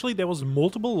eventually there was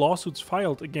multiple lawsuits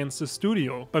filed against the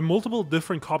studio by multiple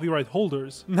different copyright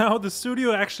holders. Now, the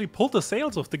studio actually pulled the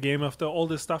sales of the game after all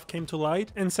this stuff came to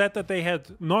light and said that they had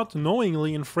not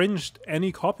knowingly infringed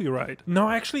any copyright. Now,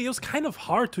 actually, it was kind of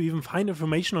hard to even find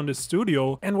information on the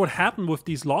studio and what happened with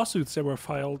these lawsuits that were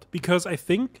filed, because I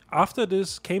think after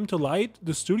this came to light,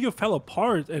 the studio fell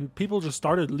apart and people just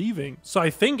started leaving. So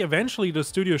I think eventually the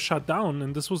studio shut down,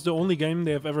 and this was the only game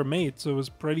they have ever made, so it was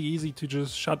pretty easy to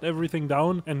just shut everything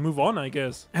down and move on, I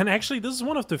guess. And actually, this is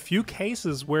one of the few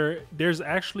cases where there's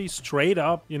actually straight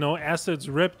up, you know, assets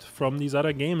ripped from these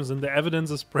other games, and the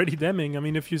evidence is pretty damning. I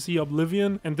mean, if you see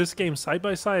Oblivion and this game side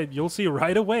by side, you'll see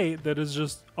right away that it's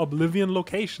just Oblivion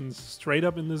locations straight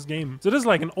up in this game. So this is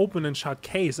like an open and shut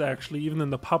case, actually, even in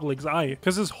the public's eye,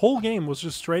 because this whole game was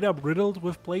just straight up riddled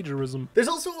with plagiarism. There's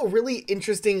also a really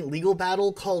interesting legal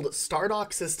battle called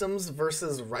Stardock Systems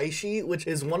versus Reishi, which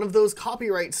is one of those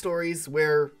copyright stories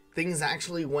where things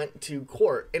actually went to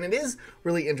court, and it is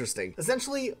really interesting.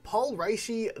 Essentially, Paul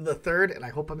Reishi III, and I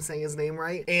hope I'm saying his name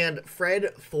right, and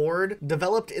Fred Ford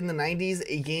developed in the 90s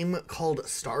a game called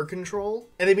Star Control,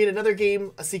 and they made another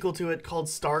game, a sequel to it, called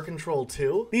Star Control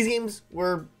 2. These games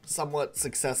were somewhat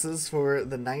successes for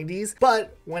the 90s,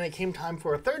 but when it came time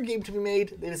for a third game to be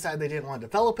made, they decided they didn't want to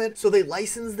develop it, so they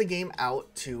licensed the game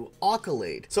out to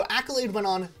Accolade. So Accolade went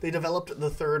on, they developed the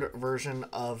third version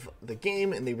of the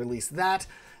game, and they released that.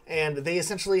 And they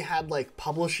essentially had like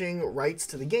publishing rights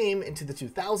to the game into the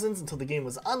 2000s until the game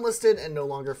was unlisted and no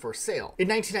longer for sale. In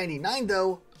 1999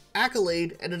 though,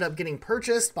 Accolade ended up getting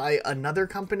purchased by another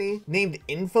company named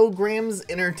Infogrames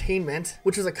Entertainment,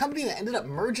 which was a company that ended up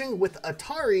merging with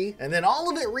Atari, and then all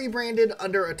of it rebranded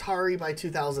under Atari by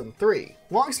 2003.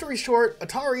 Long story short,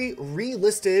 Atari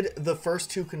relisted the first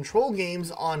 2 Control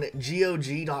games on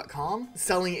GOG.com,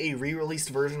 selling a re-released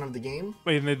version of the game.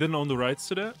 Wait, and they didn't own the rights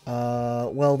to that?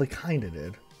 Well, they kinda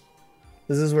did.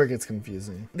 This is where it gets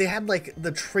confusing. They had like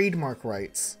the trademark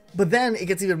rights, but then it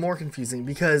gets even more confusing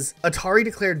because Atari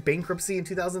declared bankruptcy in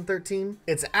 2013.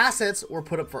 Its assets were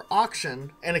put up for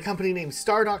auction, and a company named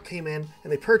Stardock came in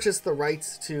and they purchased the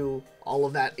rights to all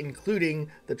of that, including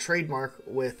the trademark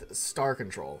with Star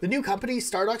Control. The new company,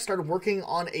 Stardock, started working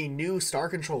on a new Star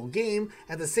Control game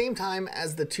at the same time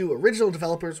as the 2 original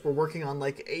developers were working on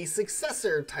like a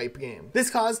successor type game.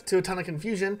 This caused to a ton of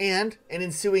confusion and an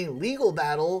ensuing legal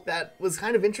battle that was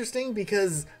kind of interesting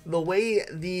because the way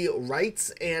the rights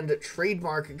and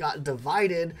trademark got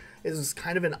divided is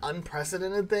kind of an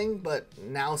unprecedented thing, but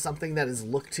now something that is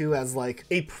looked to as like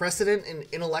a precedent in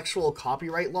intellectual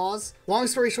copyright laws. Long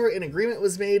story short, an agreement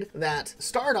was made that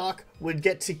Stardock would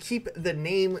get to keep the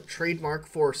name trademark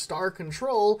for Star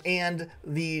Control, and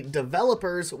the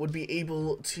developers would be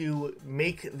able to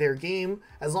make their game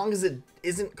as long as it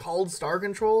isn't called Star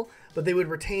Control, but they would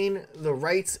retain the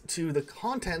rights to the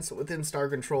contents within Star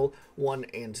Control 1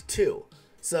 and 2.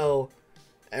 So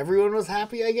everyone was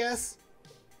happy, I guess.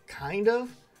 Kind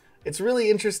of. It's really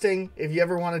interesting if you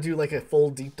ever want to do like a full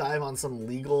deep dive on some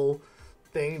legal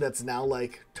thing that's now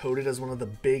like touted as one of the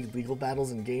big legal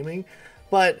battles in gaming,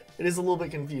 but it is a little bit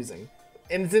confusing.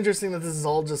 And it's interesting that this is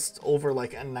all just over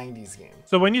like a 90s game.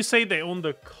 So when you say they own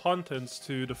the contents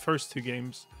to the first 2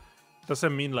 games, does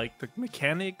that mean like the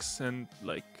mechanics and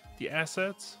like the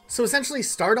assets? So essentially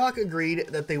Stardock agreed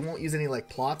that they won't use any like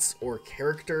plots or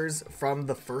characters from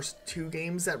the first 2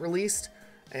 games that released,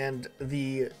 and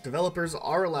the developers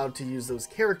are allowed to use those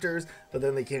characters, but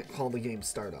then they can't call the game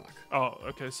Stardock. Oh,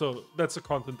 okay. So that's the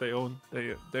content they own.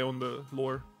 They own the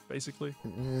lore, basically.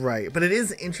 Right, but it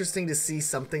is interesting to see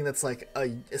something that's like a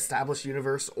established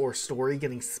universe or story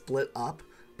getting split up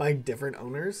by different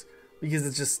owners, because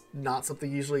it's just not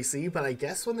something you usually see. But I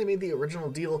guess when they made the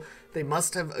original deal, they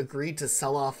must have agreed to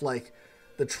sell off like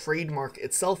the trademark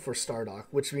itself for Stardock,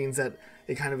 which means that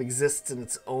it kind of exists in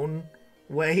its own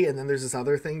way, and then there's this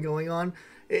other thing going on.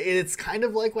 It's kind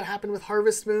of like what happened with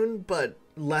Harvest Moon, but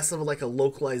less of like a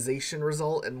localization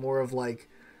result and more of like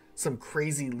some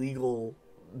crazy legal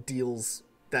deals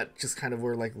that just kind of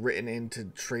were like written into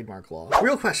trademark law.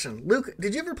 Real question, Luke,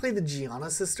 did you ever play the Gianna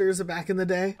Sisters back in the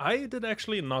day? I did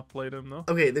actually not play them, no.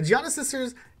 Okay, the Gianna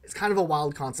Sisters is kind of a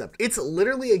wild concept. It's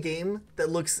literally a game that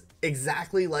looks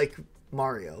exactly like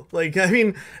Mario. Like, I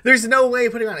mean, there's no way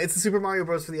putting it on. It's the Super Mario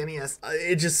Bros. For the NES.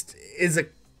 It just is a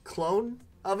clone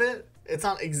of it. It's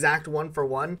not exact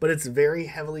 1-for-1, but it's very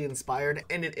heavily inspired,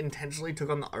 and it intentionally took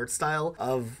on the art style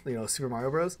of, you know, Super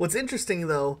Mario Bros. What's interesting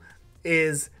though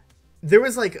is there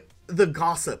was like the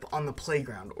gossip on the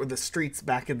playground or the streets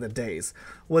back in the days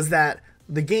was that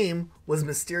the game was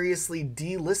mysteriously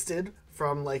delisted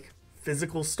from like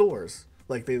physical stores.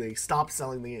 Like they stopped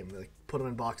selling the game. They like put them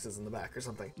in boxes in the back or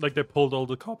something. Like they pulled all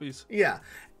the copies. Yeah.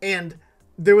 And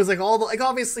there was like all the, like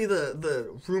obviously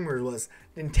the rumor was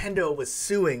Nintendo was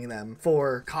suing them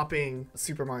for copying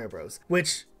Super Mario Bros.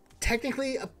 Which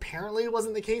technically apparently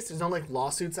wasn't the case. There's no like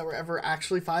lawsuits that were ever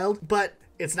actually filed. But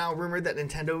it's now rumored that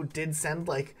Nintendo did send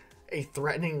like a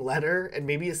threatening letter and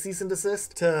maybe a cease and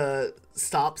desist to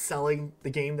stop selling the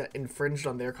game that infringed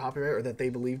on their copyright, or that they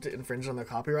believed infringed on their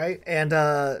copyright. And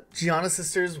Gianna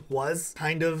Sisters was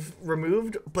kind of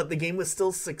removed, but the game was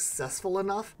still successful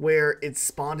enough where it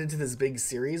spawned into this big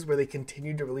series where they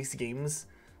continued to release games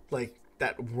like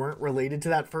that weren't related to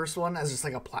that first one as just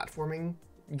like a platforming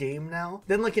game now.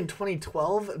 Then like in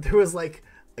 2012, there was like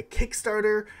a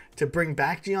Kickstarter to bring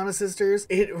back Gianna Sisters.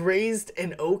 It raised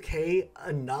an okay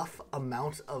enough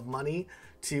amount of money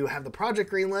to have the project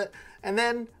greenlit, and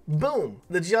then boom,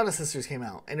 the Gianna Sisters came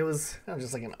out, and it was not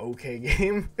just like an okay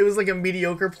game. It was like a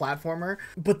mediocre platformer.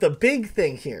 But the big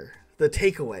thing here, the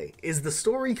takeaway, is the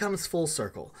story comes full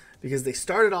circle because they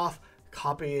started off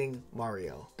copying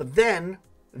Mario, but then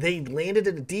they landed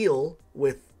a deal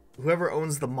with whoever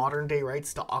owns the modern day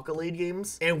rights to Accolade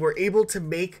games, and were able to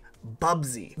make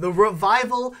Bubsy, the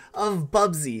revival of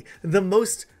Bubsy, the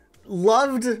most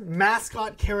loved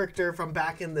mascot character from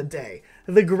back in the day.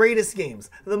 The greatest games,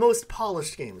 the most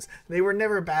polished games. They were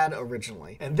never bad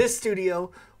originally. And this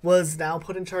studio was now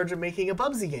put in charge of making a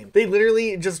Bubsy game. They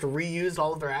literally just reused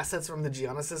all of their assets from the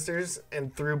Gianna Sisters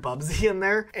and threw Bubsy in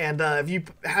there. And if you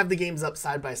have the games up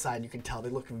side by side, you can tell they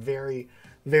look very,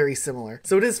 very similar.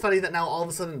 So it is funny that now all of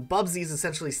a sudden Bubsy is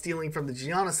essentially stealing from the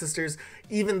Gianna sisters,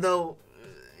 even though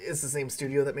it's the same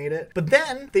studio that made it. But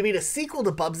then they made a sequel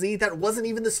to Bubsy that wasn't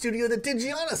even the studio that did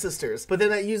Gianna sisters, but then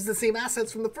that used the same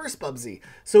assets from the first Bubsy.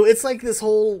 So it's like this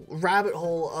whole rabbit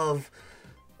hole of,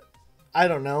 I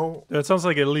don't know. That sounds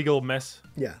like a legal mess.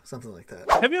 Yeah, something like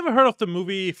that. Have you ever heard of the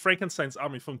movie Frankenstein's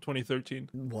Army from 2013?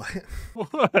 What?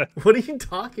 What? What are you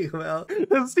talking about?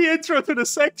 That's the intro to the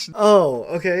section. Oh,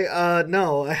 okay.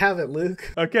 No, I haven't,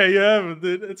 Luke. Okay, you haven't.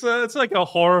 It's like a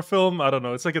horror film. I don't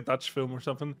know. It's like a Dutch film or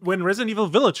something. When Resident Evil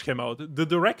Village came out, the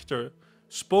director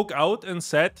spoke out and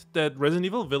said that Resident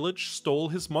Evil Village stole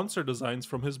his monster designs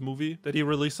from his movie that he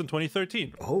released in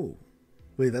 2013. Oh,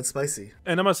 wait, that's spicy.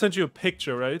 And I'm gonna send you a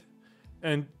picture, right?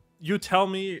 And you tell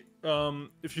me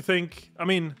if you think, I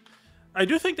mean, I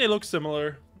do think they look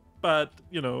similar, but,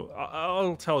 you know,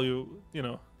 I'll tell you, you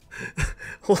know.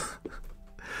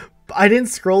 I didn't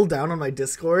scroll down on my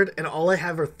Discord, and all I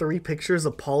have are 3 pictures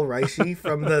of Paul Reishi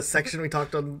from the section we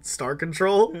talked on Star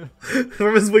Control,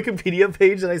 from his Wikipedia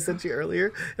page that I sent you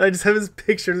earlier, and I just have his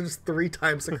picture just 3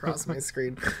 times across my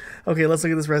screen. Okay, let's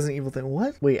look at this Resident Evil thing.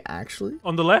 What? Wait, actually?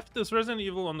 On the left is Resident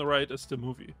Evil, on the right is the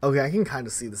movie. Okay, I can kind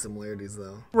of see the similarities,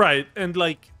 though. Right, and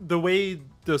like the way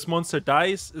this monster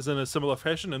dies is in a similar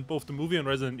fashion in both the movie and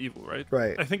Resident Evil, right?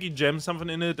 Right. I think he jams something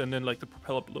in it, and then like the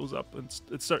propeller blows up and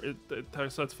it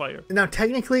starts fire. Now,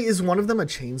 technically, is one of them a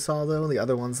chainsaw, though, and the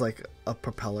other one's like a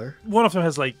propeller? One of them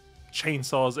has like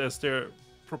chainsaws as their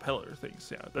propeller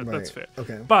things. Yeah, Right. that's fair.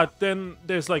 Okay. But then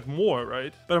there's like more,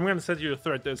 right? But I'm gonna send you a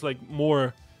thread. There's like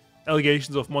more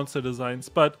allegations of monster designs.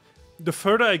 But the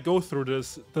further I go through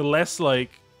this, the less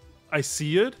like I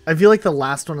see it. I feel like the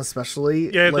last one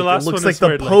especially, Yeah, like, the last it looks one like is the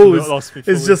where it, like, pose lost me is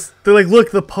fully. just, they're like,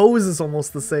 look, the pose is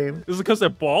almost the same. Is it because they're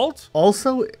bald?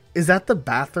 Also, is that the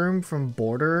bathroom from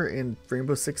Border in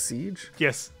Rainbow Six Siege?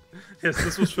 Yes. Yes,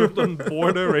 this was filmed on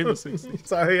Border Rainbow Six Siege.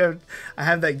 Sorry, I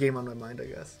have that game on my mind, I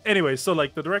guess. Anyway, so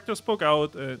like the director spoke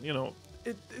out, and you know,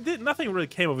 nothing really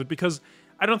came of it because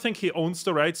I don't think he owns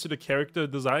the rights to the character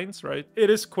designs, right? It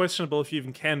is questionable if he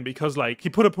even can, because like he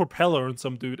put a propeller on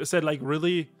some dude. Is that like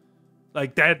really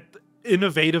like that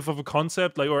innovative of a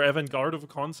concept, like, or avant-garde of a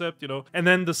concept, you know? And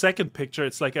then the second picture,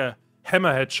 it's like a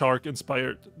hammerhead shark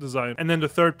inspired design, and then the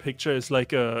third picture is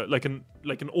like an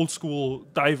old school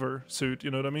diver suit, you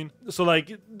know what I mean? So like,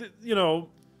 you know,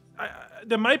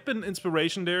 there might be an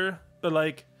inspiration there, but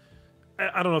like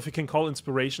I don't know if you can call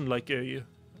inspiration like a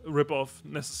rip-off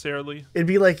necessarily. It'd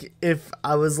be like if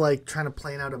I was like trying to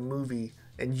plan out a movie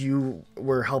and you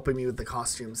were helping me with the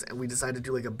costumes, and we decided to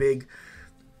do like a big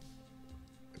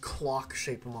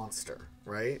clock-shaped monster,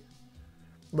 right?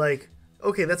 Like,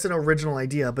 okay, that's an original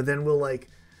idea, but then we'll like,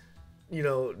 you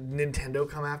know, Nintendo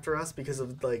come after us because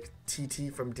of like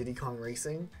TT from Diddy Kong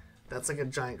Racing. That's like a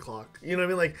giant clock. You know what I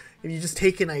mean? Like, if you just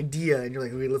take an idea and you're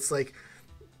like, okay, let's like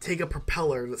take a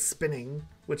propeller that's spinning,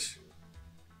 which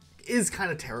is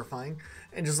kind of terrifying,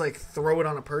 and just like throw it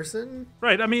on a person.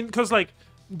 Right. I mean, because like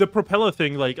the propeller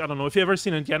thing, like, I don't know if you ever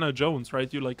seen Indiana Jones,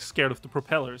 right? You're like scared of the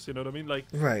propellers, you know what I mean? Like,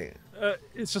 Right.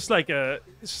 it's just like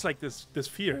this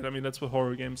fear. I mean, that's what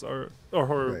horror games are, or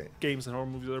horror games and horror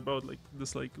movies are about. Like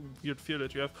this like weird fear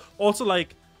that you have. Also,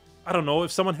 like, I don't know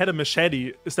if someone had a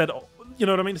machete. Is that, you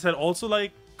know what I mean? Is that also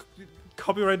like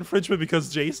copyright infringement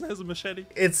because Jason has a machete?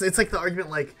 It's like the argument,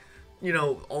 like, you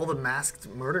know, all the masked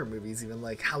murder movies, even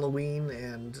like Halloween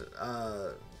and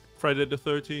Friday the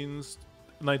 13th,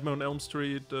 Nightmare on Elm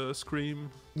Street,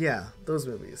 Scream. Yeah, those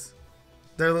movies.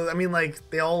 They're, I mean, like,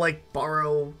 they all like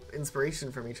borrow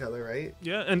inspiration from each other, right?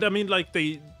 Yeah, and I mean, like,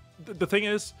 the thing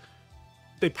is,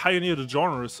 they pioneered the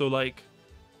genre, so like,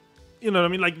 you know what I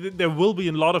mean? Like, there will be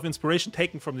a lot of inspiration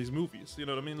taken from these movies. You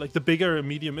know what I mean? Like, the bigger a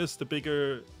medium is, the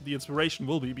bigger the inspiration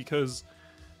will be, because,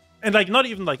 and like, not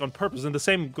even like on purpose. And the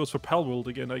same goes for Palworld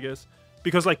again, I guess,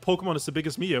 because like Pokemon is the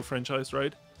biggest media franchise,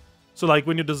 right? So like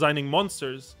when you're designing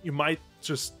monsters, you might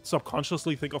just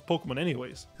subconsciously think of Pokemon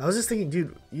anyways. I was just thinking,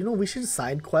 dude, you know, we should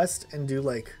side quest and do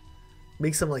like,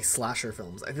 make some like slasher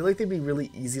films. I feel like they'd be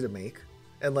really easy to make,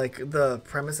 and like the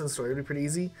premise and story would be pretty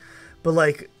easy. But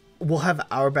like, we'll have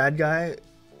our bad guy,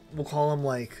 we'll call him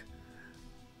like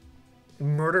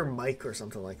Murder Mike or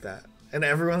something like that, and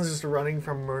everyone's just running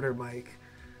from Murder Mike,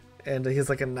 and he has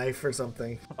like a knife or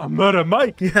something. A Murder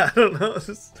Mike. Yeah, I don't know. It's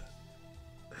just,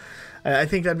 I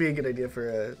think that'd be a good idea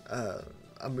for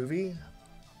a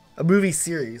movie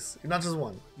series, not just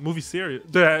one. Movie series,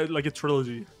 like a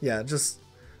trilogy. Yeah, just,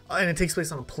 and it takes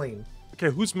place on a plane. Okay,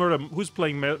 who's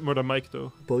playing Murder Mike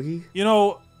though? Boogie. You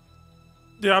know,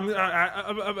 yeah,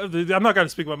 I'm not gonna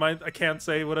speak my mind. I can't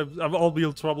say what I'll be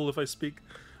in trouble if I speak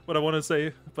what I want to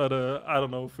say. But I don't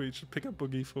know if we should pick up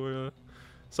Boogie for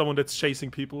someone that's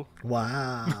chasing people.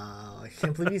 Wow. I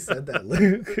can't believe you said that,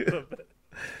 Luke.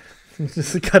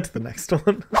 Just cut to the next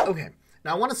one. Okay.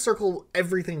 Now I want to circle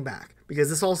everything back because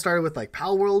this all started with like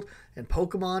Palworld and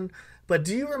Pokemon. But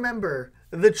do you remember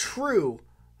the true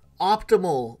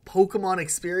optimal Pokemon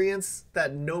experience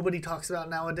that nobody talks about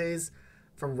nowadays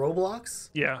from Roblox?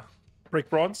 Yeah. Brick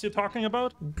Bronze you're talking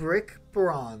about? Brick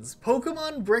Bronze.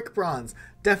 Pokemon Brick Bronze.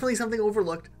 Definitely something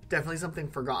overlooked. Definitely something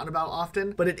forgotten about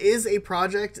often. But it is a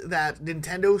project that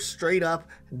Nintendo straight up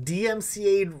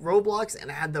DMCA'd Roblox and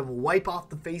had them wipe off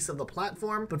the face of the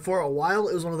platform. But for a while,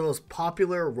 it was one of the most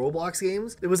popular Roblox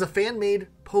games. It was a fan-made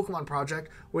Pokemon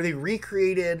project where they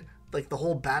recreated like the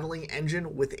whole battling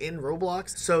engine within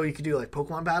Roblox, so you could do like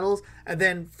Pokemon battles, and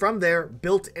then from there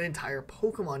built an entire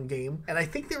Pokemon game. And I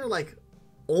think they were like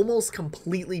almost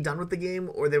completely done with the game,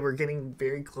 or they were getting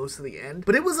very close to the end.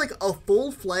 But it was like a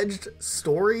full-fledged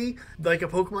story like a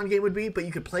Pokemon game would be, but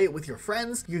you could play it with your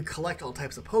friends, you could collect all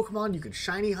types of Pokemon, you could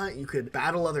shiny hunt, you could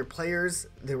battle other players,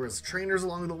 there was trainers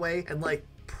along the way, and like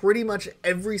pretty much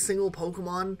every single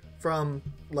Pokemon from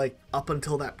like up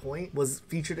until that point was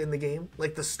featured in the game.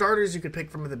 Like the starters you could pick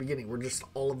from at the beginning were just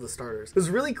all of the starters. It was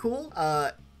really cool.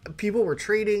 People were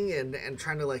trading and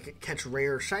trying to like catch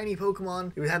rare shiny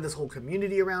Pokemon. We had this whole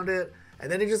community around it,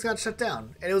 and then it just got shut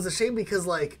down. And it was a shame because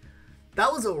like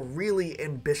that was a really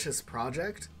ambitious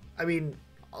project. I mean,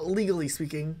 legally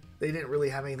speaking, they didn't really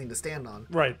have anything to stand on.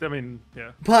 Right. I mean,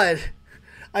 yeah. But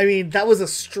I mean, that was a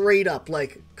straight up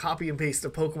like copy and paste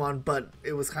of Pokemon, but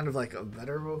it was kind of like a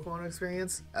better Pokemon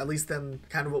experience, at least than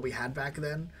kind of what we had back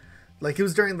then. Like it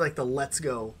was during like the Let's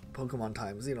Go Pokemon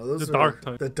times, you know, those the were dark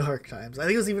times. The dark times. I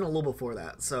think it was even a little before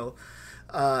that. So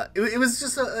it was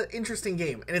just an interesting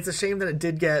game, and it's a shame that it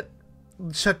did get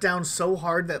shut down so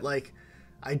hard that like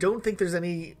I don't think there's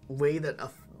any way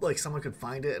that like someone could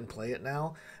find it and play it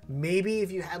now. Maybe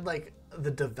if you had like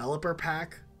the developer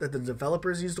pack that the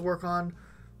developers used to work on,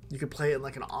 you could play it in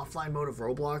like an offline mode of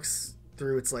Roblox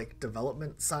through its like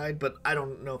development side, but I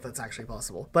don't know if that's actually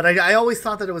possible. But I always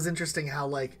thought that it was interesting how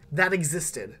like that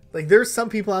existed. Like there's some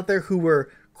people out there who were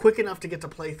quick enough to get to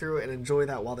play through it and enjoy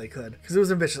that while they could, because it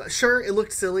was ambitious. Sure, it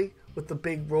looked silly with the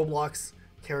big Roblox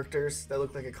characters that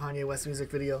looked like a Kanye West music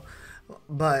video,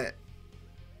 but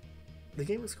the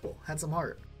game was cool, had some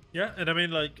heart. Yeah, and I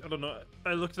mean, like, I don't know,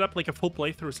 I looked it up, like a full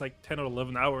playthrough is like 10 or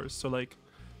 11 hours, so like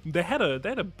they had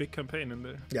a big campaign in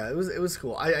there. Yeah, it was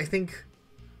cool. I think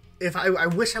if I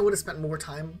wish I would have spent more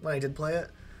time when I did play it,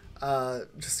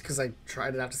 just because I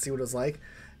tried it out to see what it was like.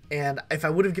 And if I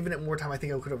would have given it more time, I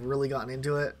think I could have really gotten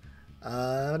into it.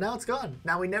 Now it's gone.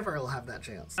 Now we never will have that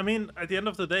chance. I mean, at the end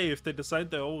of the day, if they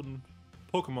decide their own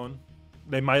Pokemon,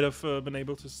 they might have been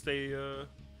able to stay,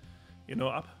 you know,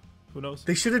 up. Who knows?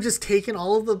 They should have just taken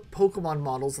all of the Pokemon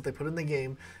models that they put in the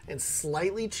game and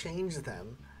slightly changed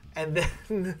them, and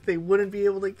then they wouldn't be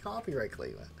able to copyright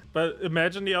claim it. But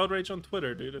imagine the outrage on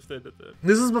Twitter, dude, if they did that.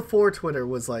 This is before Twitter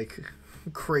was like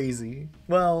crazy.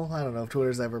 Well, I don't know if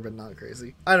Twitter's ever been not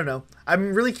crazy. I don't know.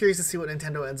 I'm really curious to see what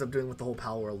Nintendo ends up doing with the whole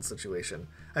Palworld situation.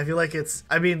 I feel like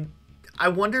I mean, I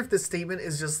wonder if this statement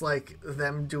is just like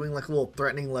them doing like a little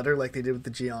threatening letter like they did with the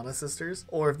Gianna sisters,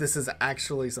 or if this is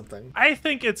actually something. I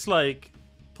think it's like,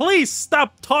 please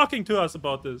stop talking to us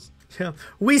about this. Yeah,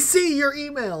 we see your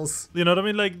emails. You know what I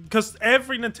mean? Like, because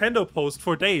every Nintendo post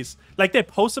for days, like they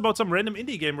post about some random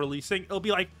indie game releasing, it'll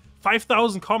be like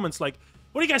 5,000 comments like,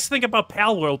 what do you guys think about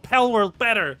Palworld? Palworld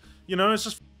better. You know, it's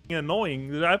just f***ing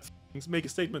annoying. I make a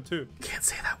statement too. You can't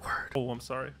say that word. Oh, I'm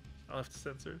sorry. I'll have to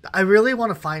censor it. I really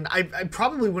want to find, I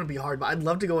probably wouldn't be hard, but I'd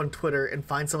love to go on Twitter and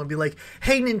find someone and be like,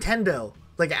 hey Nintendo,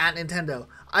 like at Nintendo.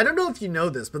 I don't know if you know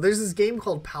this, but there's this game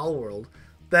called Palworld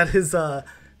that is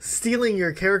stealing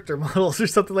your character models or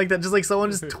something like that. Just like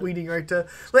someone just tweeting right to,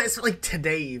 it's like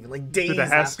today even, like days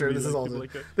after this is all done.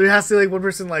 There has to be like one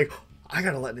person like, I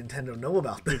gotta let Nintendo know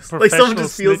about this. Like someone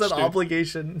just feels that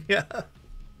obligation. Yeah.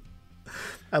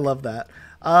 I love that.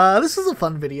 This was a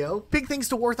fun video. Big thanks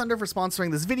to War Thunder for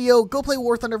sponsoring this video. Go play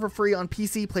War Thunder for free on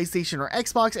PC, PlayStation, or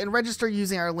Xbox, and register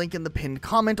using our link in the pinned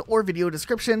comment or video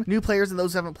description. New players and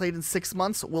those who haven't played in 6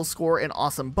 months will score an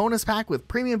awesome bonus pack with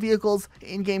premium vehicles,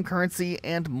 in-game currency,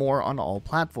 and more on all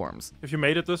platforms. If you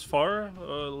made it this far,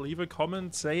 leave a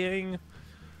comment saying,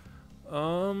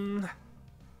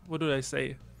 what did I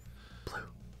say? Blue.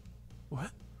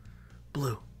 What?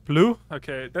 Blue. Blue?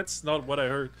 Okay, that's not what I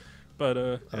heard.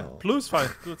 But yeah, blue's fine.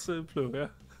 Let's say blue, yeah.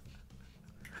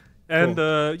 And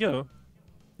cool.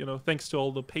 You know, thanks to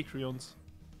all the Patreons,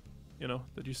 you know,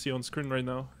 that you see on screen right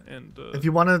now. And if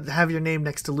you want to have your name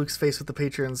next to Luke's face with the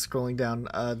Patreons scrolling down,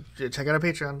 check out our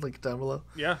Patreon, link down below.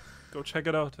 Yeah, go check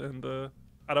it out. And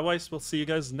otherwise, we'll see you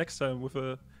guys next time with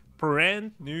a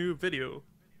brand new video.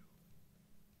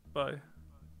 Bye.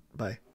 Bye.